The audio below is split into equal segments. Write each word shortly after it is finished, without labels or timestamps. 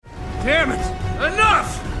Damn it!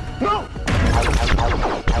 Enough! No!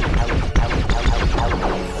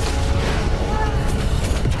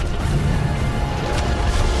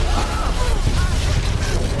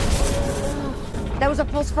 That was a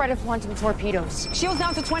full spread of quantum torpedoes. Shields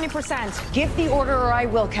down to 20%. Give the order or I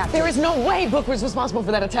will, Captain. There is no way Book was responsible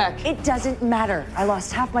for that attack. It doesn't matter. I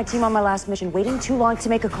lost half my team on my last mission, waiting too long to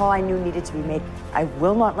make a call I knew needed to be made. I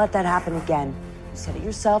will not let that happen again. You said it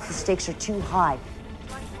yourself, the stakes are too high.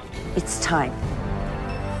 It's time.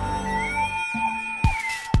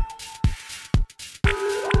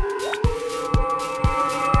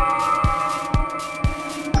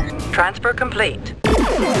 Transfer complete.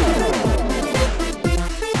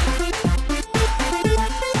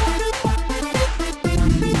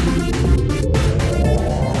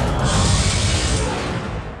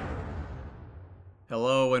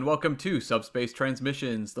 Hello and welcome to Subspace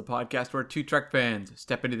Transmissions, the podcast where two Trek fans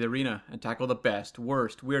step into the arena and tackle the best,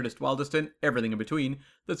 worst, weirdest, wildest, and everything in between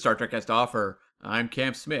that Star Trek has to offer. I'm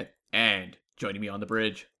Cam Smith, and joining me on the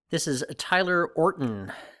bridge. This is Tyler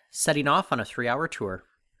Orton, setting off on a 3-hour tour.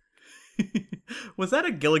 Was that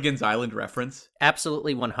a Gilligan's Island reference?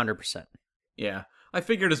 Absolutely 100%. Yeah, I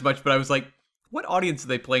figured as much, but I was like, what audience are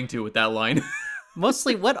they playing to with that line?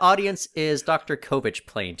 Mostly, what audience is Dr. Kovich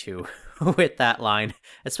playing to with that line?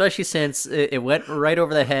 Especially since it went right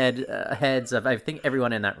over the heads of, I think,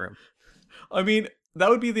 everyone in that room. I mean, that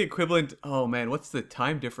would be the equivalent. Oh man, what's the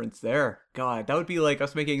time difference there? God, that would be like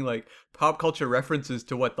us making like pop culture references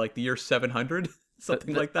to what, like the year 700?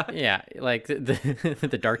 Something like that? Yeah, like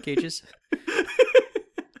the Dark Ages.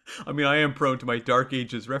 I mean, I am prone to my Dark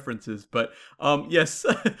Ages references, but yes,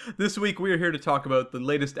 this week we are here to talk about the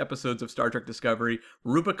latest episodes of Star Trek Discovery,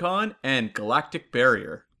 Rubicon and Galactic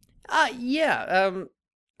Barrier. I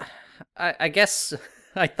guess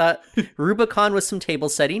I thought Rubicon was some table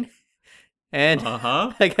setting, and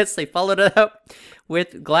I guess they followed it up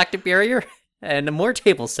with Galactic Barrier and more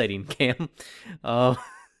table setting, Cam.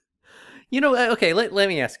 Okay, let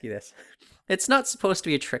me ask you this. It's not supposed to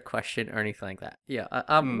be a trick question or anything like that. Yeah.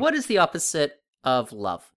 What is the opposite of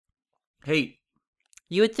love? Hate.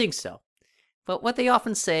 You would think so. But what they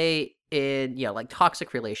often say in, like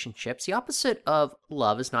toxic relationships, the opposite of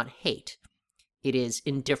love is not hate. It is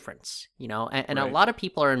indifference, and right. A lot of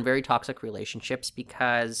people are in very toxic relationships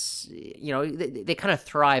because, they kind of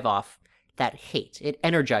thrive off that hate. It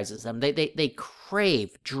energizes them. They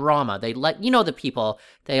crave drama. They let the people,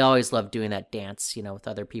 they always love doing that dance, with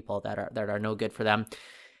other people that are no good for them.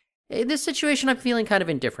 In this situation, I'm feeling kind of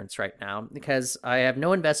indifference right now because I have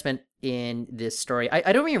no investment in this story.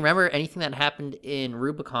 I don't even remember anything that happened in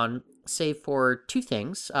Rubicon save for two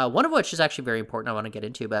things. One of which is actually very important I want to get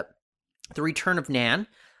into, but the return of Nan,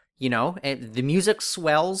 and the music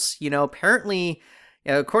swells, apparently.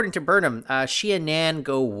 According to Burnham, she and Nan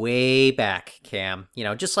go way back, Cam.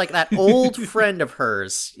 Just like that old friend of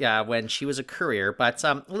hers when she was a courier. But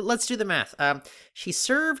let's do the math. She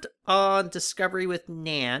served on Discovery with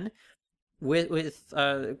Nan, with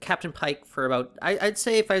Captain Pike for about, I'd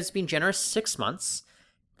say if I was being generous, 6 months.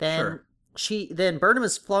 Then sure. Burnham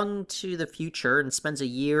is flung to the future and spends a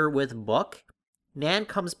year with Book. Nan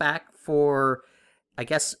comes back for, I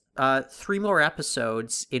guess, 3 more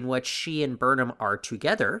episodes in which she and Burnham are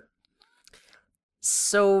together.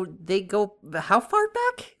 So they go how far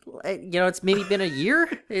back? It's maybe been a year.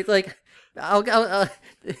 It's like,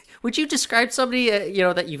 would you describe somebody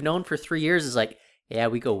that you've known for 3 years as like, yeah,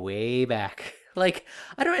 we go way back? Like,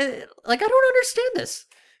 I don't understand this.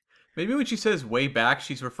 Maybe when she says way back,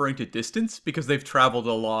 she's referring to distance because they've traveled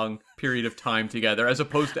a long period of time together as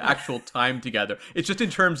opposed to actual time together. It's just in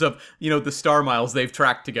terms of, the star miles they've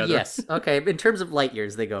tracked together. Yes. Okay. In terms of light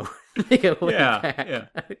years, they go way back. Yeah.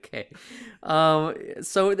 Okay.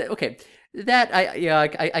 That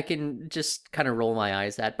I can just kind of roll my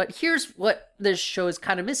eyes at. But here's what this show is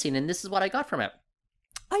kind of missing, and this is what I got from it.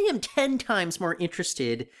 I am 10 times more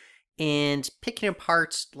interested in picking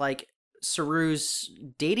apart, like, Saru's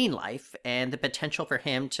dating life and the potential for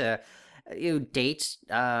him to date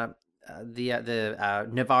the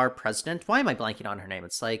Navarre president. Why am I blanking on her name?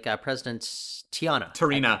 It's like President Tiana.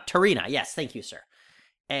 Tarina. Yes, thank you, sir.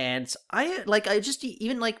 And I've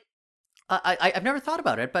never thought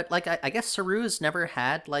about it, but like I guess Saru has never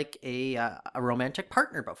had like a romantic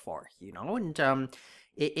partner before, and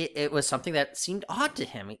it was something that seemed odd to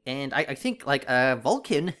him. And I think like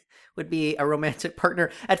Vulcan would be a romantic partner.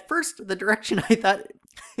 At first, the direction I thought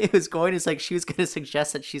it was going is like she was going to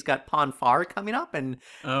suggest that she's got Pon farr coming up, and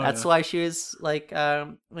that's why she was like,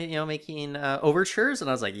 making overtures. And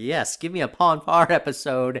I was like, yes, give me a Pon farr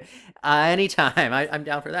episode anytime. I'm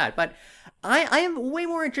down for that. But I am way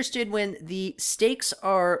more interested when the stakes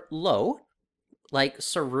are low, like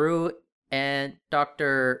Saru and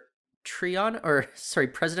Dr. Triana, or sorry,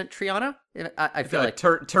 President Triana. I feel like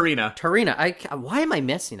Tarina. Tarina. Why am I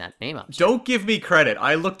messing that name up? Don't give me credit.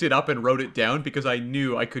 I looked it up and wrote it down because I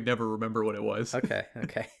knew I could never remember what it was. Okay.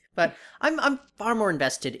 But I'm far more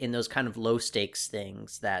invested in those kind of low stakes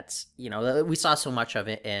things that, we saw so much of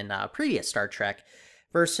it in previous Star Trek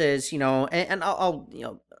versus, and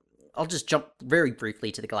I'll just jump very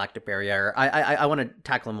briefly to the Galactic Barrier. I want to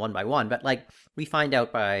tackle them one by one, but like we find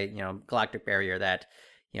out by, Galactic Barrier that,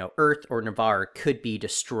 Earth or Navarre could be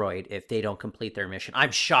destroyed if they don't complete their mission.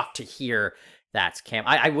 I'm shocked to hear that, Cam.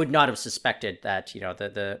 I would not have suspected that,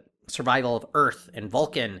 the survival of Earth and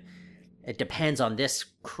Vulcan, it depends on this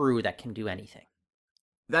crew that can do anything.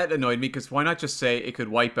 That annoyed me because why not just say it could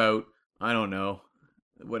wipe out, I don't know,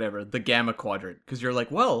 whatever, the Gamma Quadrant? Because you're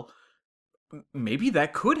like, well, maybe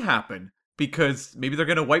that could happen. Because maybe they're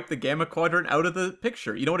going to wipe the Gamma Quadrant out of the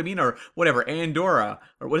picture. You know what I mean? Or whatever, Andorra.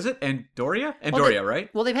 Or what is it? Andoria? Andoria, right?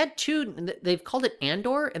 Well, they've had two. They've called it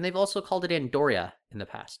Andor, and they've also called it Andoria in the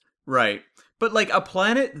past. Right. But like a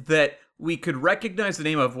planet that we could recognize the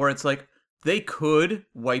name of where it's like, they could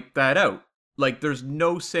wipe that out. Like, there's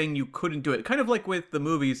no saying you couldn't do it. Kind of like with the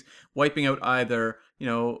movies wiping out either,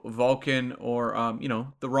 Vulcan or,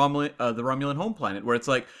 the Romulan home planet, where it's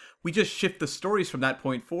like, we just shift the stories from that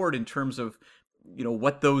point forward in terms of,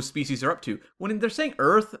 what those species are up to. When they're saying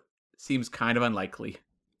Earth, seems kind of unlikely.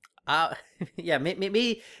 Yeah,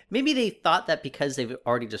 maybe they thought that because they've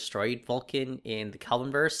already destroyed Vulcan in the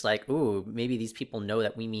Kelvinverse, like, ooh, maybe these people know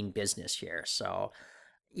that we mean business here. So,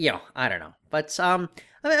 I don't know. But I'm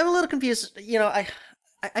a little confused. I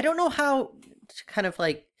don't know how to kind of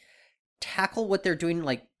like tackle what they're doing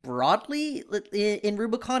like broadly in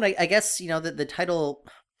Rubicon. I guess the title.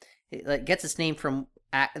 It gets its name from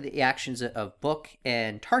the actions of Book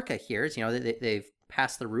and Tarka here. They've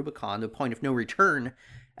passed the Rubicon, the point of no return,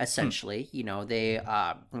 essentially.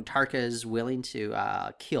 Tarka is willing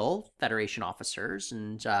to kill Federation officers,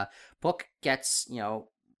 and Book gets,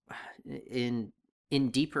 in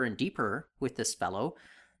deeper and deeper with this fellow.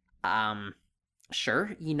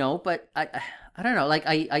 Sure, but I don't know. Like,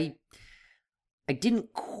 I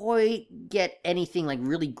didn't quite get anything like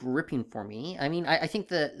really gripping for me. I mean, I think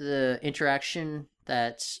the interaction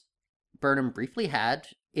that Burnham briefly had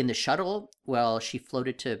in the shuttle while she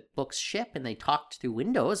floated to Book's ship and they talked through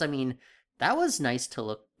windows, I mean, that was nice to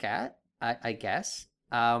look at, I guess.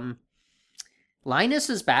 Linus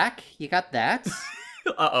is back. You got that.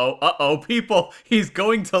 Uh-oh, people. He's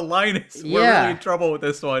going to Linus. We're really in trouble with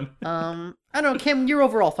this one. I don't know, Kim, your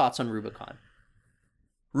overall thoughts on Rubicon?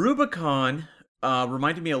 Rubicon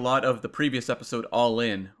reminded me a lot of the previous episode, All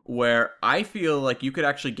In, where I feel like you could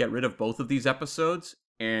actually get rid of both of these episodes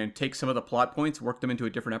and take some of the plot points, work them into a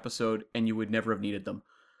different episode, and you would never have needed them.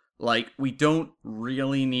 Like, we don't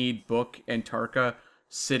really need Book and Tarka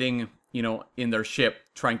sitting, in their ship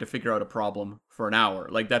trying to figure out a problem for an hour.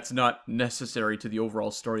 Like, that's not necessary to the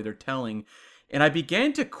overall story they're telling. And I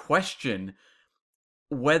began to question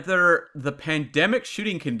whether the pandemic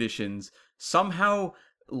shooting conditions somehow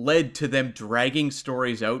led to them dragging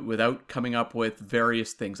stories out without coming up with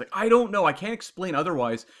various things. Like, I don't know. I can't explain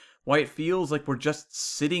otherwise why it feels like we're just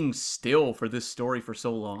sitting still for this story for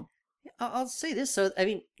so long. I'll say this. So, I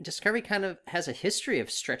mean, Discovery kind of has a history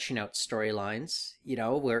of stretching out storylines,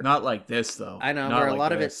 where... Not like this, though. I know, Not where like a lot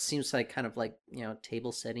this. of it seems like kind of like,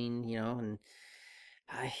 table setting, and...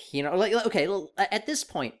 okay, at this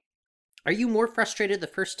point, are you more frustrated the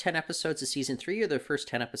first 10 episodes of Season 3 or the first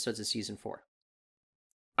 10 episodes of Season 4?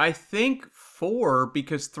 I think 4,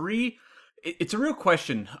 because 3, it's a real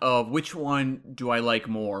question of which one do I like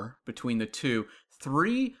more between the two.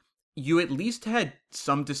 3, you at least had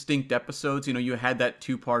some distinct episodes. You had that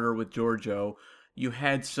 2-parter with Giorgio. You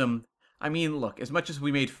had some, I mean, look, as much as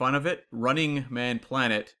we made fun of it, Running Man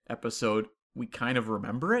Planet episode, we kind of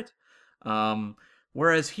remember it.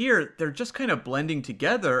 Whereas here, they're just kind of blending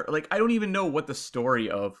together. Like, I don't even know what the story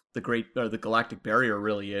of the Galactic Barrier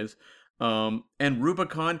really is. And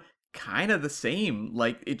Rubicon, kind of the same.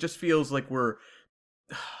 Like, it just feels like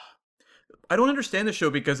I don't understand the show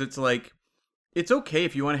because it's like, it's okay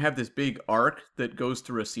if you want to have this big arc that goes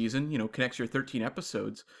through a season, connects your 13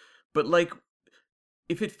 episodes. But, like,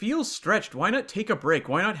 if it feels stretched, why not take a break?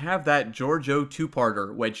 Why not have that Giorgio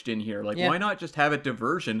 2-parter wedged in here? Like, why not just have a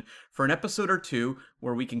diversion for an episode or two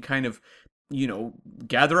where we can kind of,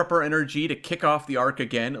 gather up our energy to kick off the arc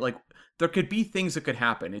again? Like, there could be things that could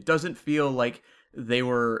happen. It doesn't feel like they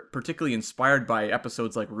were particularly inspired by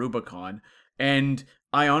episodes like Rubicon. And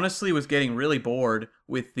I honestly was getting really bored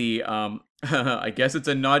with the I guess it's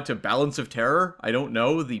a nod to Balance of Terror. I don't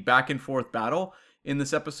know, the back and forth battle in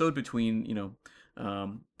this episode between,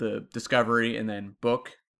 the Discovery and then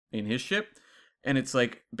Book in his ship. And it's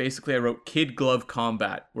like, basically I wrote Kid Glove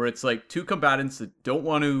Combat, where it's like two combatants that don't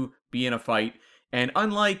want to be in a fight. And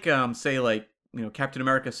unlike, say, like, Captain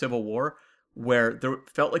America Civil War, where there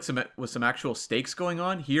felt like some actual stakes going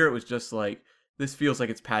on, here it was just like, this feels like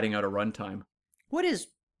it's padding out a runtime. What is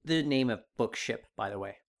the name of Book's ship, by the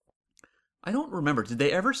way? I don't remember. Did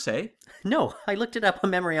they ever say? No, I looked it up on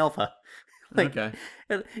Memory Alpha. Okay.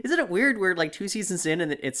 Isn't it weird we're like 2 seasons in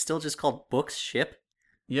and it's still just called Book's ship?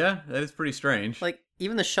 Yeah, that is pretty strange. Like,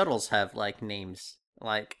 even the shuttles have, like, names.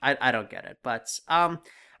 Like, I don't get it. But,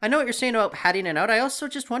 I know what you're saying about padding it out. I also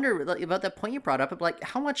just wonder about that point you brought up of, like,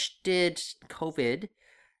 how much did COVID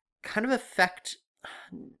kind of affect,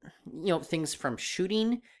 things from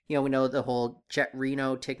shooting? We know the whole Jet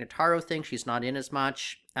Reno Tig Notaro thing. She's not in as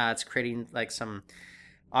much. It's creating, like, some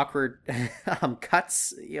awkward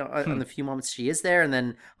cuts, on the few moments she is there. And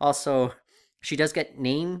then also, she does get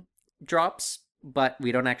name drops, but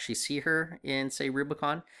we don't actually see her in, say,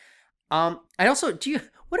 Rubicon. I also,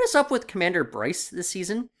 what is up with Commander Bryce this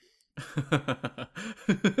season?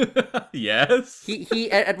 Yes.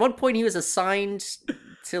 He at one point he was assigned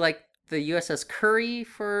to like the USS Curry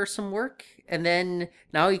for some work, and then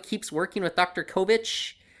now he keeps working with Dr.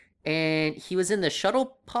 Kovich, and he was in the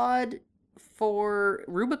shuttle pod for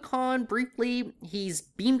Rubicon briefly. He's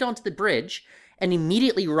beamed onto the bridge and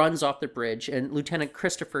immediately runs off the bridge, and Lieutenant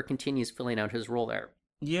Christopher continues filling out his role there.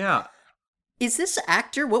 Yeah. Is this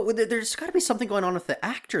actor? There's got to be something going on with the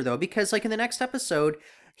actor, though, because, like, in the next episode,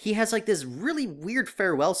 he has, like, this really weird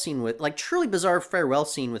farewell scene with, like, truly bizarre farewell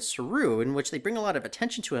scene with Saru, in which they bring a lot of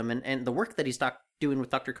attention to him and the work that he's doing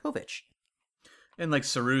with Dr. Kovich. And, like,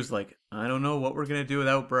 Saru's like, I don't know what we're going to do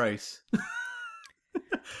without Bryce.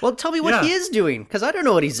 Well, tell me what he is doing, because I don't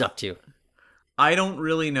know what he's up to. I don't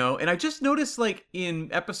really know. And I just noticed, like, in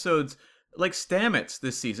episodes, like Stamets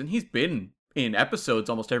this season, he's been in episodes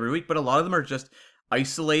almost every week, but a lot of them are just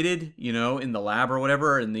isolated, in the lab or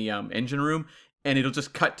whatever, in the engine room, and it'll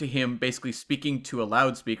just cut to him basically speaking to a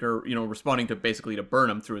loudspeaker, responding to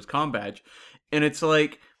Burnham through his comm badge. And it's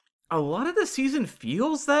like, a lot of the season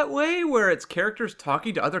feels that way, where it's characters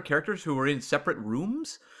talking to other characters who are in separate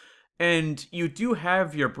rooms. And you do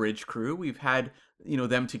have your bridge crew. We've had,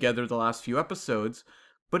 them together the last few episodes.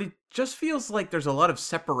 But it just feels like there's a lot of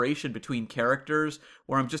separation between characters,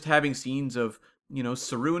 where I'm just having scenes of,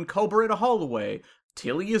 Saru and Culber in a hallway.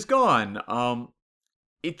 Tilly is gone.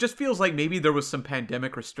 It just feels like maybe there was some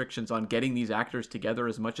pandemic restrictions on getting these actors together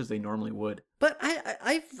as much as they normally would. But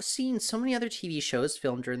I've seen so many other TV shows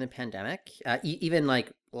filmed during the pandemic, even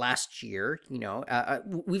like last year,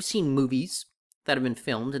 we've seen movies that have been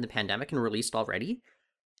filmed in the pandemic and released already.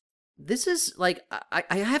 This is like,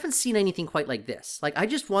 I haven't seen anything quite like this. Like, I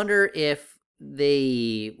just wonder if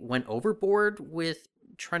they went overboard with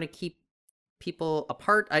trying to keep people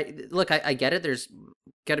apart. I get it. There's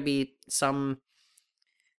got to be some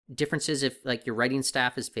differences if, like, your writing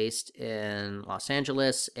staff is based in Los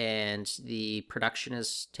Angeles and the production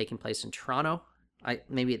is taking place in Toronto.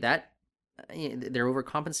 Maybe that they're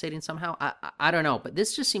overcompensating somehow. I don't know, but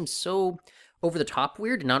this just seems so over the top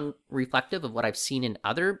weird and non-reflective of what I've seen in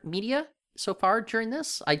other media so far during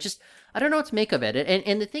this. I don't know what to make of it.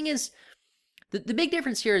 And the thing is, the big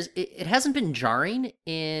difference here is it hasn't been jarring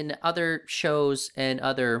in other shows and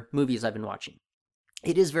other movies I've been watching.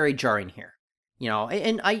 It is very jarring here,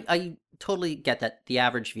 and I totally get that the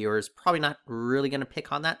average viewer is probably not really going to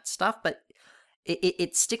pick on that stuff, but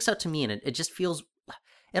it sticks out to me, and it just feels,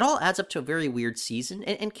 it all adds up to a very weird season.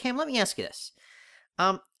 And Cam, let me ask you this.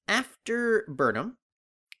 After Burnham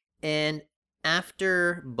and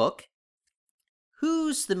after Book,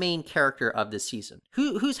 who's the main character of this season?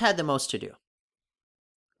 Who's had the most to do?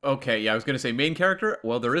 Okay, yeah, I was going to say main character.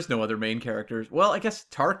 Well, there is no other main characters. Well, I guess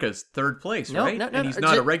Tarka's third place, right? No, and he's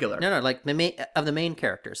not a regular. No, like the main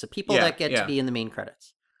characters, the people that get to be in the main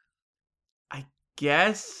credits. I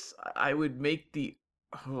guess I would make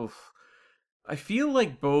I feel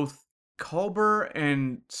like both Culber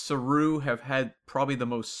and Saru have had probably the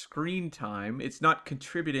most screen time. It's not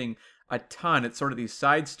contributing a ton. It's sort of these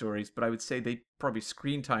side stories, but I would say they probably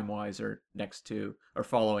screen time wise are next to or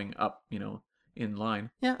following up, in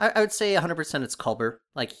line. Yeah, I would say 100% it's Culber.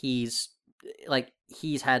 Like he's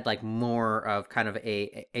had like more of kind of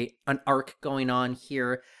an arc going on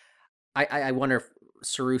here. I wonder if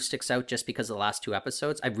Saru sticks out just because of the last 2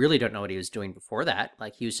 episodes. I really don't know what he was doing before that.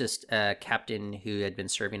 Like, he was just a captain who had been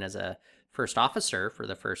serving as a first officer for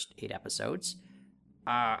the first 8 episodes.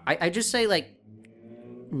 I just say, like,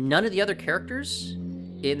 none of the other characters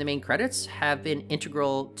in the main credits have been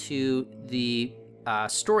integral to the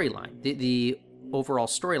storyline, the overall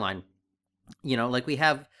storyline. You know, like we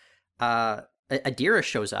have Adira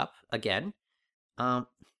shows up again.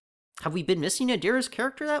 Have we been missing Adira's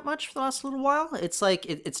character that much for the last little while? It's like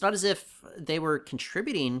it's not as if they were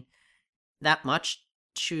contributing that much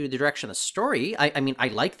to the direction of the story. I mean, I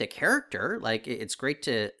like the character. Like, it's great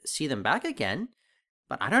to see them back again.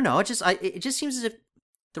 But I don't know. It just seems as if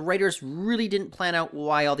the writers really didn't plan out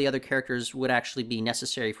why all the other characters would actually be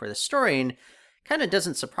necessary for the story. And kind of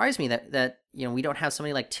doesn't surprise me that you know, we don't have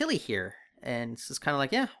somebody like Tilly here. And it's just kind of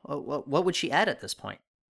like, yeah, what would she add at this point?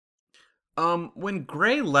 When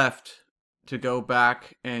Gray left to go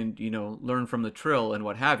back and, you know, learn from the Trill and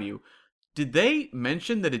what have you, did they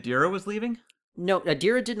mention that Adira was leaving? No,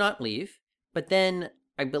 Adira did not leave. But then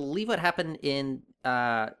I believe what happened in,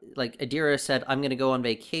 like, Adira said, I'm going to go on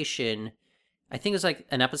vacation. I think it was like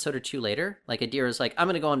an episode or two later. Like, Adira's like, I'm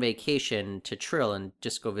going to go on vacation to Trill and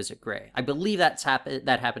just go visit Gray. I believe that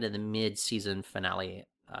happened in the mid-season finale,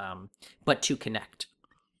 but to connect.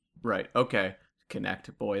 Right, okay.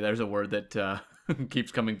 Connect. Boy, there's a word that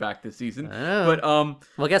keeps coming back this season. Oh. But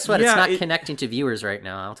well, guess what? Yeah, it's not connecting to viewers right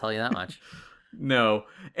now. I'll tell you that much. No.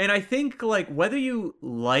 And I think, like, whether you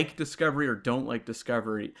like Discovery or don't like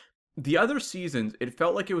Discovery, the other seasons, it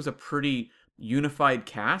felt like it was a pretty unified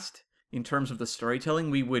cast in terms of the storytelling.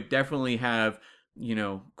 We would definitely have, you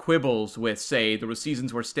know, quibbles with, say, there was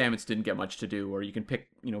seasons where Stamets didn't get much to do, or you can pick,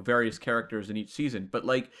 you know, various characters in each season. But,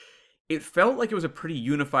 like, it felt like it was a pretty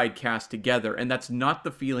unified cast together, and that's not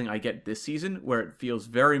the feeling I get this season, where it feels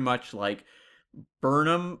very much like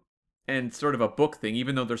Burnham and sort of a book thing,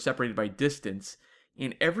 even though they're separated by distance,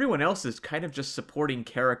 and everyone else is kind of just supporting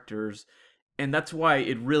characters, and that's why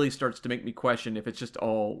it really starts to make me question if it's just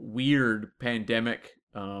all weird pandemic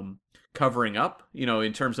covering up, you know,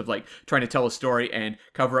 in terms of, like, trying to tell a story and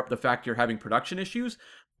cover up the fact you're having production issues,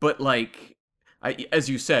 but, like, as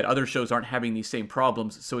you said, other shows aren't having these same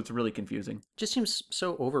problems, so it's really confusing. Just seems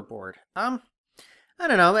so overboard. I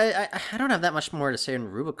don't know. I don't have that much more to say on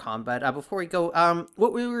Rubicon, but before we go,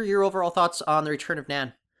 what were your overall thoughts on the return of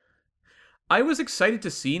Nan? I was excited to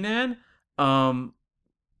see Nan,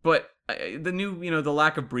 but the new, you know, the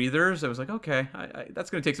lack of breathers, I was like, okay, that's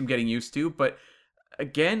going to take some getting used to. But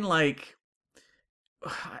again, like,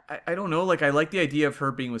 I don't know. Like, I like the idea of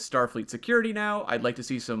her being with Starfleet Security now. I'd like to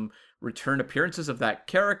see some return appearances of that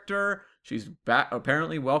character. She's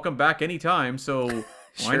apparently welcome back anytime, so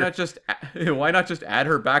why not just add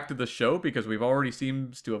her back to the show? Because we've already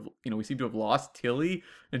seem to have lost Tilly,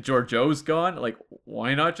 and Georgiou's gone. Like,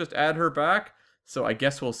 why not just add her back? So I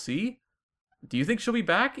guess we'll see. Do you think she'll be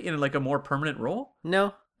back in, like, a more permanent role?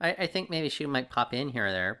 No, I think maybe she might pop in here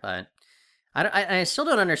or there, but I still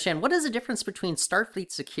don't understand. What is the difference between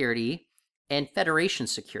Starfleet Security and Federation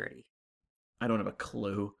Security? I don't have a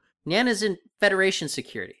clue. Nan is in Federation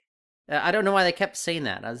Security. I don't know why they kept saying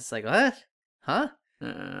that. I was just like, what? Huh?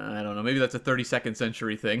 I don't know. Maybe that's a 32nd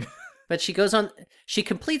century thing. But she goes on. She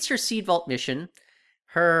completes her Seed Vault mission.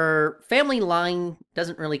 Her family line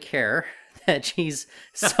doesn't really care that she's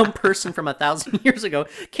some person from 1,000 years ago.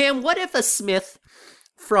 Cam, what if a Smith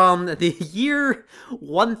from the year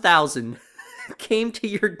 1000 came to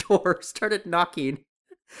your door, started knocking?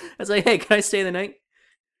 I was like, hey, can I stay the night?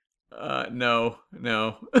 No.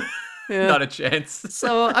 Yeah. Not a chance.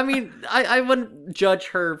 So, I mean, I wouldn't judge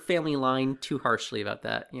her family line too harshly about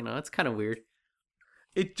that. You know, it's kind of weird.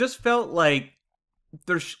 It just felt like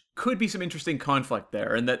there could be some interesting conflict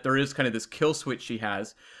there, and that there is kind of this kill switch she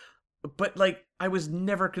has. But, like, I was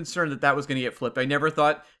never concerned that was going to get flipped. I never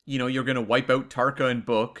thought, you know, you're going to wipe out Tarka and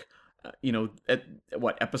Book, you know, at,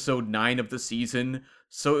 episode 9 of the season.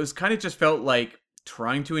 So it was kind of just felt like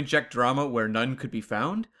trying to inject drama where none could be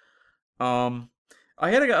found. I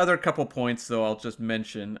had other couple points, though, I'll just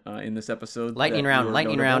mention in this episode. Lightning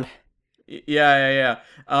round. Yeah.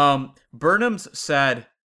 Burnham's sad,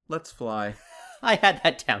 let's fly. I had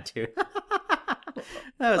that down, too.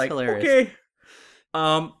 That was like, hilarious.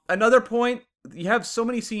 Okay. Another point, you have so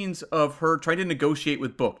many scenes of her trying to negotiate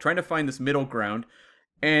with Book, trying to find this middle ground,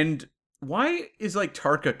 and why is, like,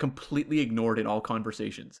 Tarka completely ignored in all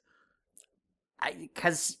conversations?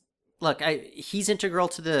 Because, look, he's integral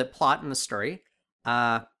to the plot and the story.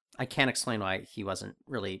 I can't explain why he wasn't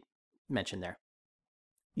really mentioned there.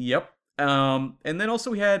 Yep. And then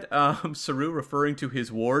also we had Saru referring to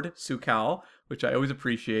his ward, Su'Kal, which I always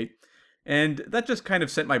appreciate. And that just kind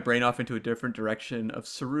of sent my brain off into a different direction of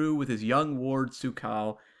Saru with his young ward,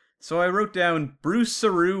 Su'Kal. So I wrote down Bruce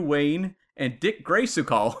Saru Wayne and Dick Gray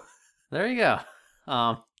Su'Kal. There you go.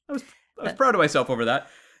 I was proud of myself over that.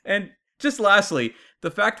 And Just lastly,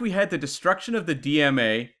 the fact we had the destruction of the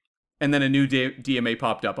DMA and then a new DMA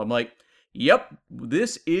popped up. I'm like, yep,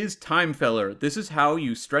 this is time filler. This is how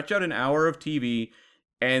you stretch out an hour of TV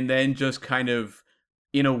and then just kind of,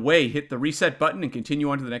 in a way, hit the reset button and continue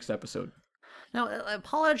on to the next episode. Now, I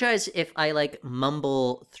apologize if I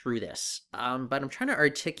mumble through this, but I'm trying to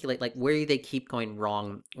articulate where they keep going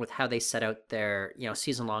wrong with how they set out their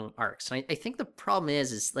season-long arcs. And I think the problem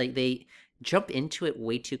is they jump into it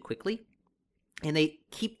way too quickly, and they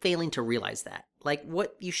keep failing to realize that.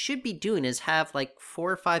 What you should be doing is have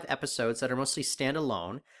 4 or 5 episodes that are mostly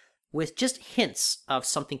standalone, with just hints of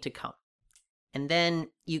something to come, and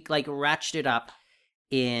then you ratchet it up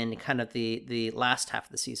in kind of the last half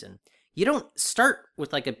of the season. You don't start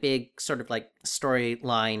with a big sort of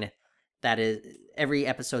storyline that is every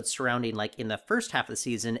episode surrounding in the first half of the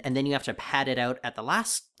season, and then you have to pad it out at the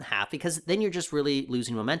last half, because then you're just really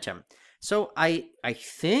losing momentum. So I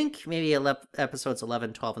think maybe episodes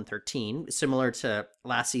 11, 12, and 13, similar to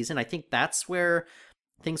last season, I think that's where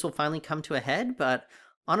things will finally come to a head. But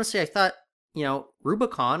honestly, I thought,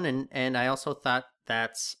 Rubicon, and I also thought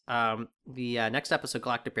that the next episode,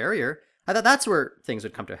 Galactic Barrier, I thought that's where things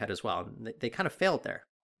would come to a head as well. They kind of failed there.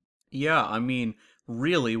 Yeah, I mean,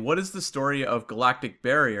 really, what is the story of Galactic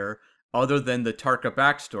Barrier other than the Tarka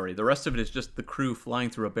backstory? The rest of it is just the crew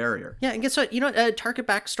flying through a barrier. Yeah, and guess what? Tarka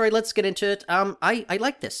backstory, let's get into it. I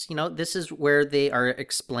like this. This is where they are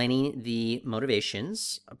explaining the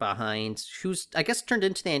motivations behind who's, I guess, turned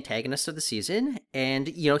into the antagonist of the season. And,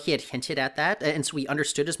 he had hinted at that. And so we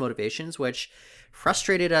understood his motivations, which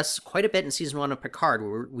frustrated us quite a bit in season 1 of Picard,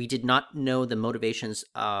 where we did not know the motivations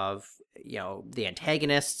of, the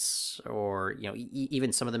antagonists or,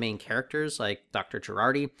 even some of the main characters like Dr.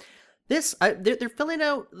 Girardi. This, they're filling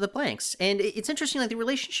out the blanks. And it's interesting, the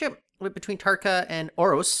relationship between Tarka and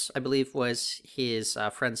Oros, I believe was his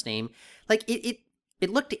friend's name, it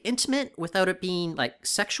looked intimate without it being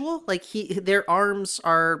sexual. Their arms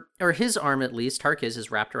are, or his arm at least, Tarka's,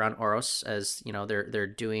 is wrapped around Oros as, they're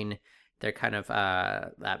doing their kind of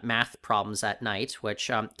math problems at night,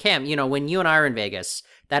 which, Cam, when you and I are in Vegas,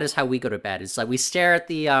 that is how we go to bed. It's we stare at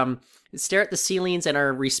the ceilings in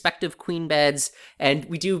our respective queen beds, and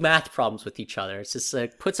we do math problems with each other. It's just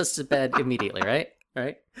puts us to bed immediately, right?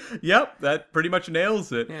 Right? Yep, that pretty much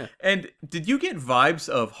nails it. Yeah. And did you get vibes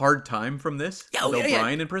of Hard Time from this? Oh, with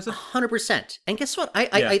O'Brien in prison? 100%. And guess what?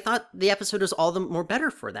 I thought the episode was all the more better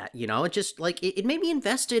for that. It just it made me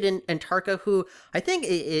invested in Tarka, who I think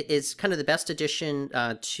is kind of the best addition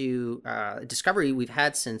to Discovery we've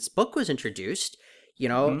had since Book was introduced.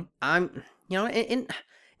 I'm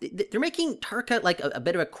they're making Tarka a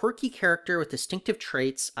bit of a quirky character with distinctive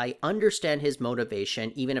traits. I understand his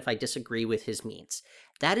motivation, even if I disagree with his means.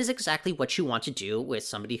 That is exactly what you want to do with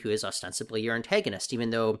somebody who is ostensibly your antagonist, even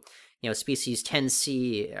though, species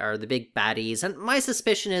 10C are the big baddies. And my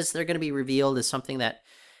suspicion is they're going to be revealed as something that,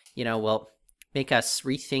 will make us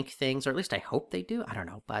rethink things, or at least I hope they do. I don't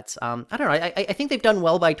know. But I don't know. I think they've done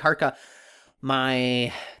well by Tarka.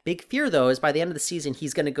 My big fear, though, is by the end of the season,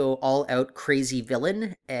 he's going to go all-out crazy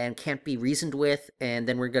villain and can't be reasoned with, and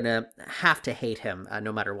then we're going to have to hate him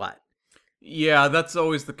no matter what. Yeah, that's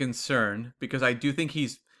always the concern, because I do think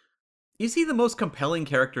is he the most compelling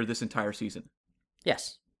character this entire season?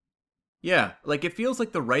 Yes. Yeah, it feels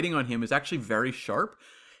like the writing on him is actually very sharp,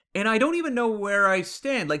 and I don't even know where I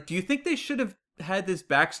stand. Do you think they should have had this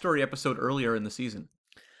backstory episode earlier in the season?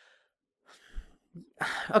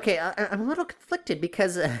 Okay, I'm a little conflicted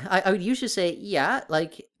because I would usually say, yeah,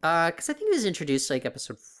 because I think it was introduced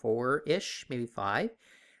episode 4-ish, maybe 5.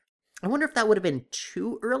 I wonder if that would have been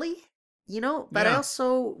too early, But I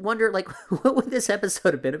also wonder, what would this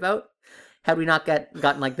episode have been about had we not gotten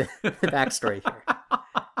the backstory here?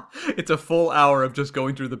 It's a full hour of just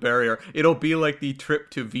going through the barrier. It'll be like the trip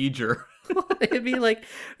to V'ger. It'd be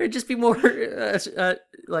it'd just be more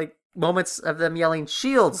moments of them yelling,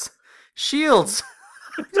 "Shields! Shields!"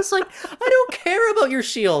 I'm just I don't care about your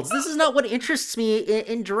shields. This is not what interests me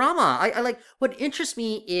in drama. I what interests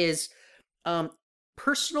me is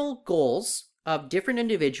personal goals of different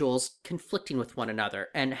individuals conflicting with one another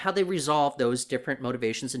and how they resolve those different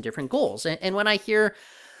motivations and different goals. And when I hear,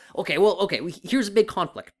 here's a big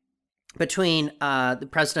conflict between the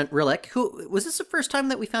President Rillak, who, was this the first time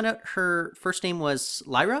that we found out her first name was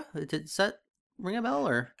Lyra? Does that ring a bell,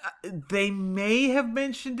 or? They may have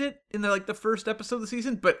mentioned it in the first episode of the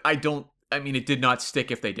season, but it did not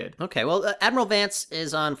stick if they did. Okay, well, Admiral Vance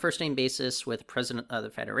is on first-name basis with President of the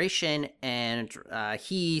Federation, and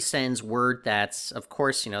he sends word that, of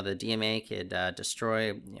course, the DMA could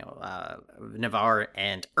destroy, Navarre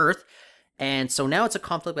and Earth, and so now it's a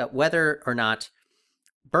conflict about whether or not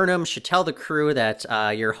Burnham should tell the crew that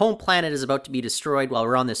your home planet is about to be destroyed while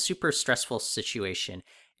we're on this super stressful situation.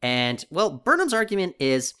 And, well, Burnham's argument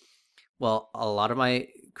is, well, a lot of my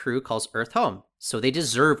crew calls Earth home, so they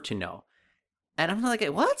deserve to know. And I'm like,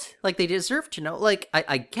 what? Like, they deserve to know? Like,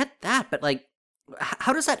 I get that, but, like,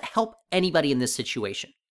 how does that help anybody in this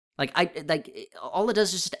situation? Like, all it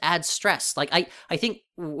does is just add stress. Like, I think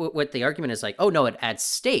what the argument is like, oh, no, it adds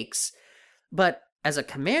stakes. But as a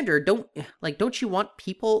commander, don't you want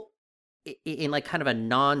people in like kind of a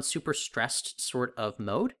non-super stressed sort of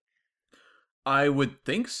mode? I would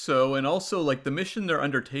think so. And also, like, the mission they're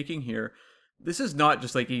undertaking here, this is not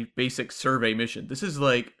just like a basic survey mission. This is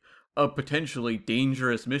like a potentially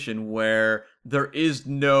dangerous mission where there is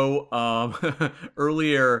no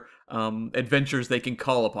earlier adventures they can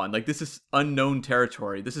call upon. Like, this is unknown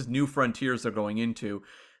territory. This is new frontiers they're going into.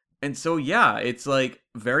 And so, yeah, it's like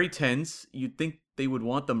very tense. You'd think they would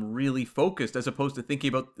want them really focused as opposed to thinking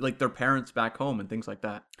about like their parents back home and things like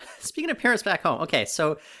that. Speaking of parents back home, okay,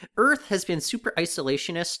 so Earth has been super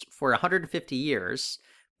isolationist for 150 years,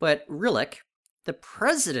 but Rillak, the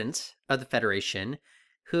president of the Federation,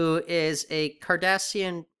 who is a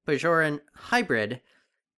Cardassian-Bajoran hybrid,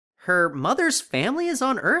 her mother's family is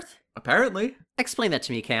on Earth? Apparently. Explain that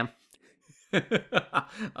to me, Cam.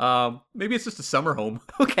 Maybe it's just a summer home.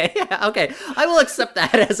 Okay, yeah, okay. I will accept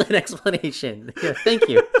that as an explanation. Yeah, thank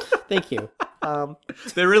you. Thank you.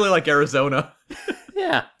 They really like Arizona.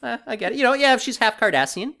 Yeah, I get it. You know, yeah, if she's half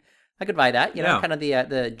Cardassian, I could buy that. You know, Yeah. kind of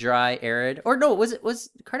the dry, arid. Or no, was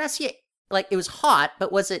Cardassia, like, it was hot,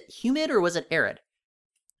 but was it humid or was it arid?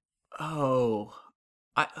 Oh,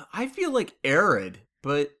 I feel like arid,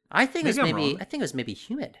 but I think maybe I'm I wrong. think it was maybe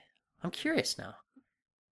humid. I'm curious now.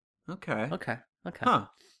 Okay. Okay. Huh.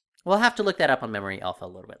 We'll have to look that up on Memory Alpha a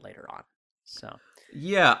little bit later on. So,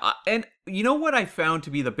 Yeah, and you know what I found to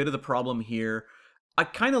be the bit of the problem here? I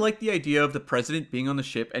kind of like the idea of the president being on the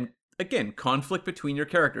ship, and again, conflict between your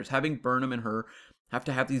characters, having Burnham and her have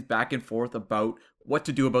to have these back and forth about what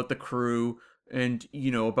to do about the crew, and,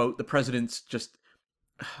 you know, about the president's just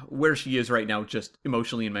where she is right now, just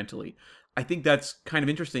emotionally and mentally. I think that's kind of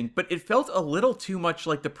interesting, but it felt a little too much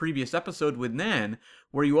like the previous episode with Nan,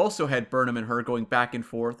 where you also had Burnham and her going back and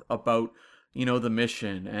forth about, you know, the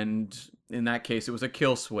mission, and in that case, it was a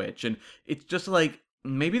kill switch, and it's just like,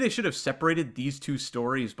 maybe they should have separated these two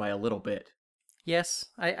stories by a little bit. yes,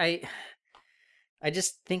 I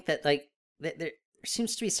just think that, like, there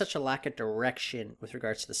seems to be such a lack of direction with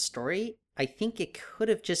regards to the story. I think it could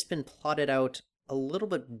have just been plotted out a little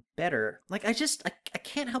bit better. Like, I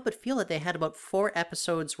can't help but feel that they had about 4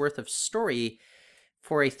 episodes worth of story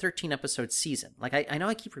for a 13 episode season. Like, I know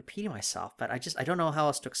I keep repeating myself, but I don't know how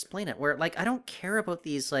else to explain it. Where, like, I don't care about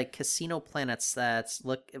these, like, casino planets that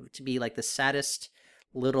look to be like the saddest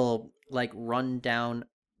little, like, rundown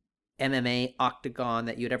MMA octagon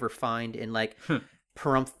that you'd ever find in, like,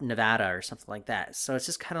 Pahrump, Nevada or something like that. So it's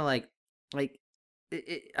just kind of like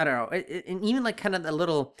I don't know. And even, like, kind of the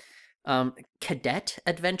little cadet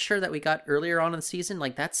adventure that we got earlier on in the season,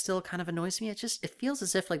 like, that still kind of annoys me. It feels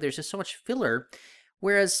as if, like, there's just so much filler,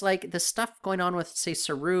 whereas, like, the stuff going on with, say,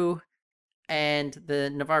 Saru and the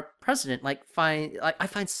Navarre president, like, I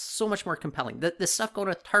find so much more compelling. The stuff going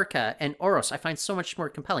with Tarka and Oros, I find so much more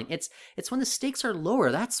compelling. It's when the stakes are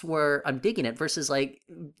lower, that's where I'm digging it, versus, like,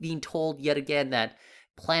 being told yet again that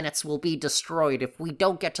planets will be destroyed if we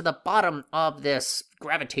don't get to the bottom of this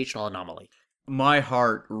gravitational anomaly. My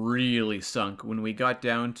heart really sunk when we got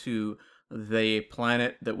down to the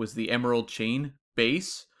planet that was the Emerald Chain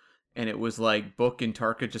base, and it was like Book and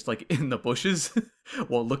Tarka just like in the bushes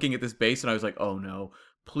while looking at this base, and I was like, oh no,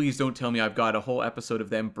 please don't tell me I've got a whole episode of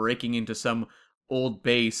them breaking into some old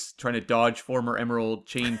base trying to dodge former Emerald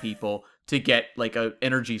Chain people to get like a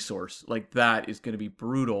energy source. Like, that is going to be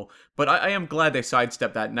brutal. But I am glad they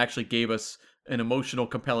sidestepped that and actually gave us an emotional,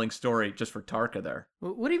 compelling story just for Tarka there.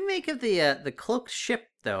 What do you make of the cloaked ship,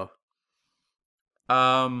 though?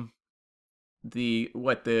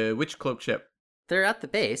 Which cloak ship? They're at the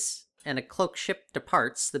base, and a cloaked ship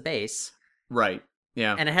departs the base, Right.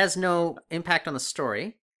 Yeah. and it has no impact on the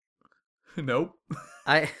story. Nope.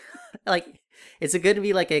 Like, is it going to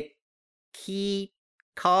be like a key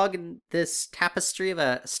cog in this tapestry of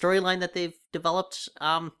a storyline that they've developed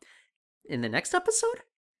in the next episode?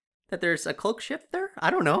 That there's a cloak ship there? I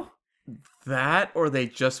don't know. That, or they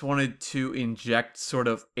just wanted to inject sort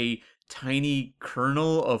of a tiny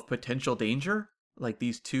kernel of potential danger. Like,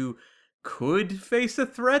 these two could face a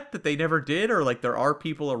threat that they never did, or like there are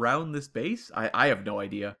people around this base. I have no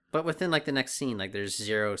idea. But within, like, the next scene, like, there's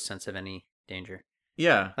zero sense of any danger.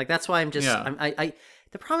 Yeah. Like, that's why I'm just Yeah. I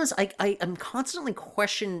the problem is I'm constantly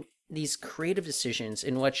questioning these creative decisions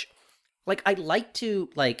in which, like, I like to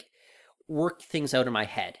like work things out in my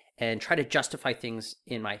head and try to justify things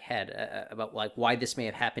in my head about like why this may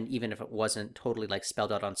have happened, even if it wasn't totally like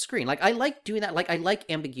spelled out on screen. Like I like doing that. Like I like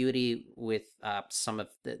ambiguity with some of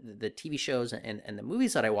the TV shows and the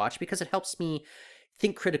movies that I watch, because it helps me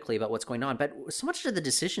think critically about what's going on. But so much of the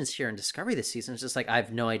decisions here in Discovery this season is just like I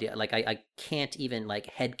have no idea. Like I can't even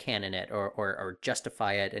like headcanon it or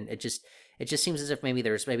justify it, and it just seems as if maybe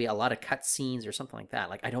there's maybe a lot of cut scenes or something like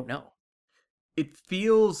that. Like I don't know. It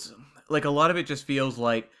feels like a lot of it just feels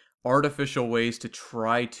like artificial ways to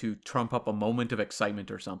try to trump up a moment of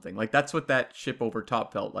excitement or something. Like that's what that ship over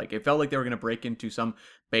top felt like. It felt like they were going to break into some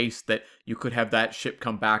base that you could have that ship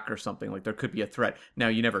come back or something. Like there could be a threat. Now,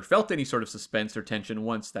 you never felt any sort of suspense or tension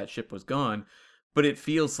once that ship was gone, but it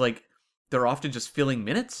feels like they're often just filling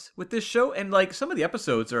minutes with this show. And like some of the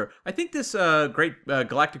episodes are, I think this Great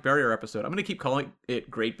Galactic Barrier episode, I'm going to keep calling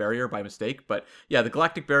it Great Barrier by mistake, but yeah, the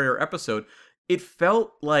Galactic Barrier episode, it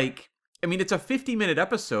felt like, I mean, it's a 50-minute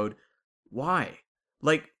episode. Why?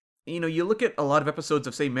 Like, you know, you look at a lot of episodes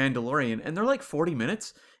of, say, Mandalorian, and they're like 40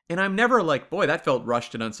 minutes, and I'm never like, boy, that felt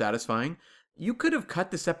rushed and unsatisfying. You could have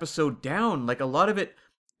cut this episode down. Like, a lot of it,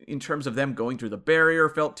 in terms of them going through the barrier,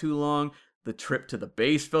 felt too long. The trip to the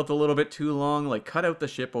base felt a little bit too long. Like, cut out the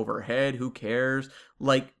ship overhead. Who cares?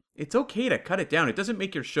 Like, it's okay to cut it down. It doesn't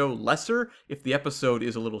make your show lesser if the episode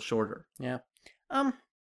is a little shorter. Yeah.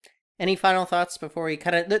 Any final thoughts before we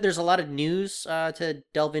kind of... There's a lot of news to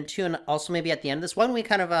delve into, and also maybe at the end of this, why don't we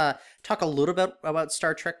kind of talk a little bit about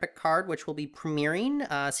Star Trek Picard, which will be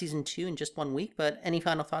premiering season 2 in just 1 week, but any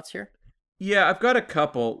final thoughts here? Yeah, I've got a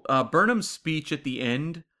couple. Burnham's speech at the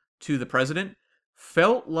end to the president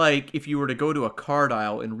felt like if you were to go to a card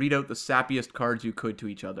aisle and read out the sappiest cards you could to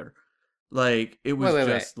each other. Like, it was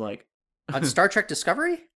wait. Like... On Star Trek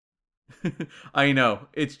Discovery? I know.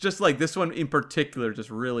 It's just like this one in particular just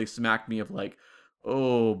really smacked me of like,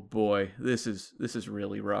 oh boy, this is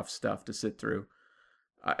really rough stuff to sit through.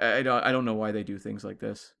 I don't know why they do things like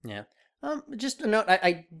this. Yeah. Just a note,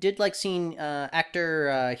 I did like seeing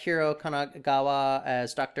actor Hiro Kanagawa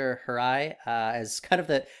as Dr. Hirai, as kind of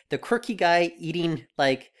the quirky guy eating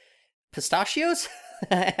like pistachios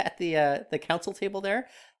at the council table there.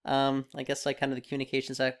 I guess like kind of the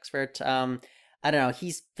communications expert. I don't know.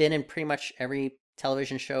 He's been in pretty much every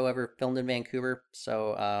television show ever filmed in Vancouver.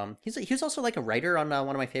 So he was also like a writer on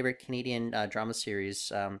one of my favorite Canadian drama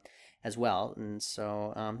series as well. And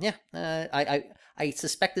so I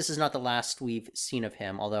suspect this is not the last we've seen of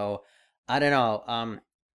him. Although I don't know.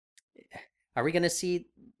 Are we going to see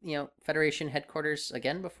Federation headquarters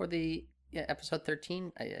again before the episode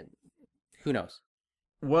 13? Who knows?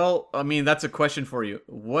 Well, I mean, that's a question for you.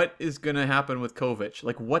 What is going to happen with Kovich?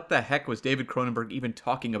 Like, what the heck was David Cronenberg even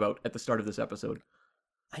talking about at the start of this episode?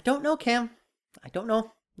 I don't know, Cam. I don't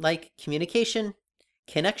know. Like, communication,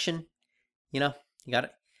 connection, you got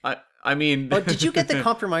it. I mean... Oh, did you get the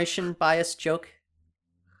confirmation bias joke?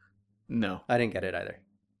 No. I didn't get it either.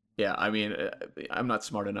 Yeah, I mean, I'm not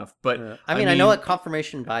smart enough, but... I mean, I know what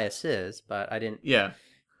confirmation bias is, but I didn't... Yeah.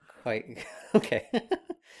 Quite... Okay.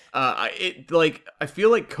 I feel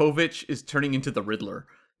like Kovich is turning into the Riddler.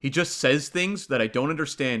 He just says things that I don't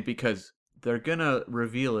understand because they're gonna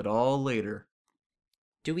reveal it all later.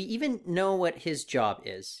 Do we even know what his job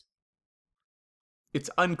is? It's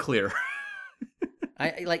unclear.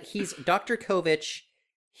 He's Dr. Kovich.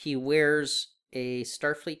 He wears a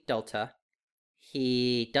Starfleet Delta.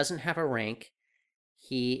 He doesn't have a rank.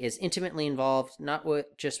 He is intimately involved, not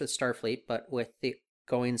just with Starfleet, but with the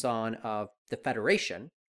goings-on of the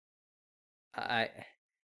Federation.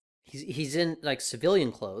 He's in like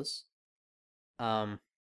civilian clothes. I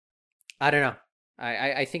don't know.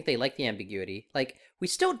 I think they like the ambiguity. Like, we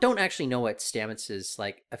still don't actually know what Stamets's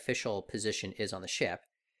like official position is on the ship.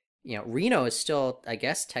 Reno is still, I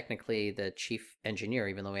guess, technically the chief engineer,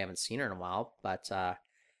 even though we haven't seen her in a while. But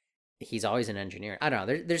he's always an engineer. I don't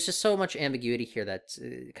know. There's just so much ambiguity here that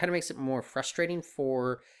kind of makes it more frustrating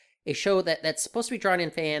for a show that's supposed to be drawing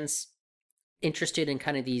in fans interested in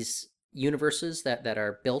kind of these universes that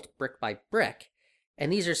are built brick by brick.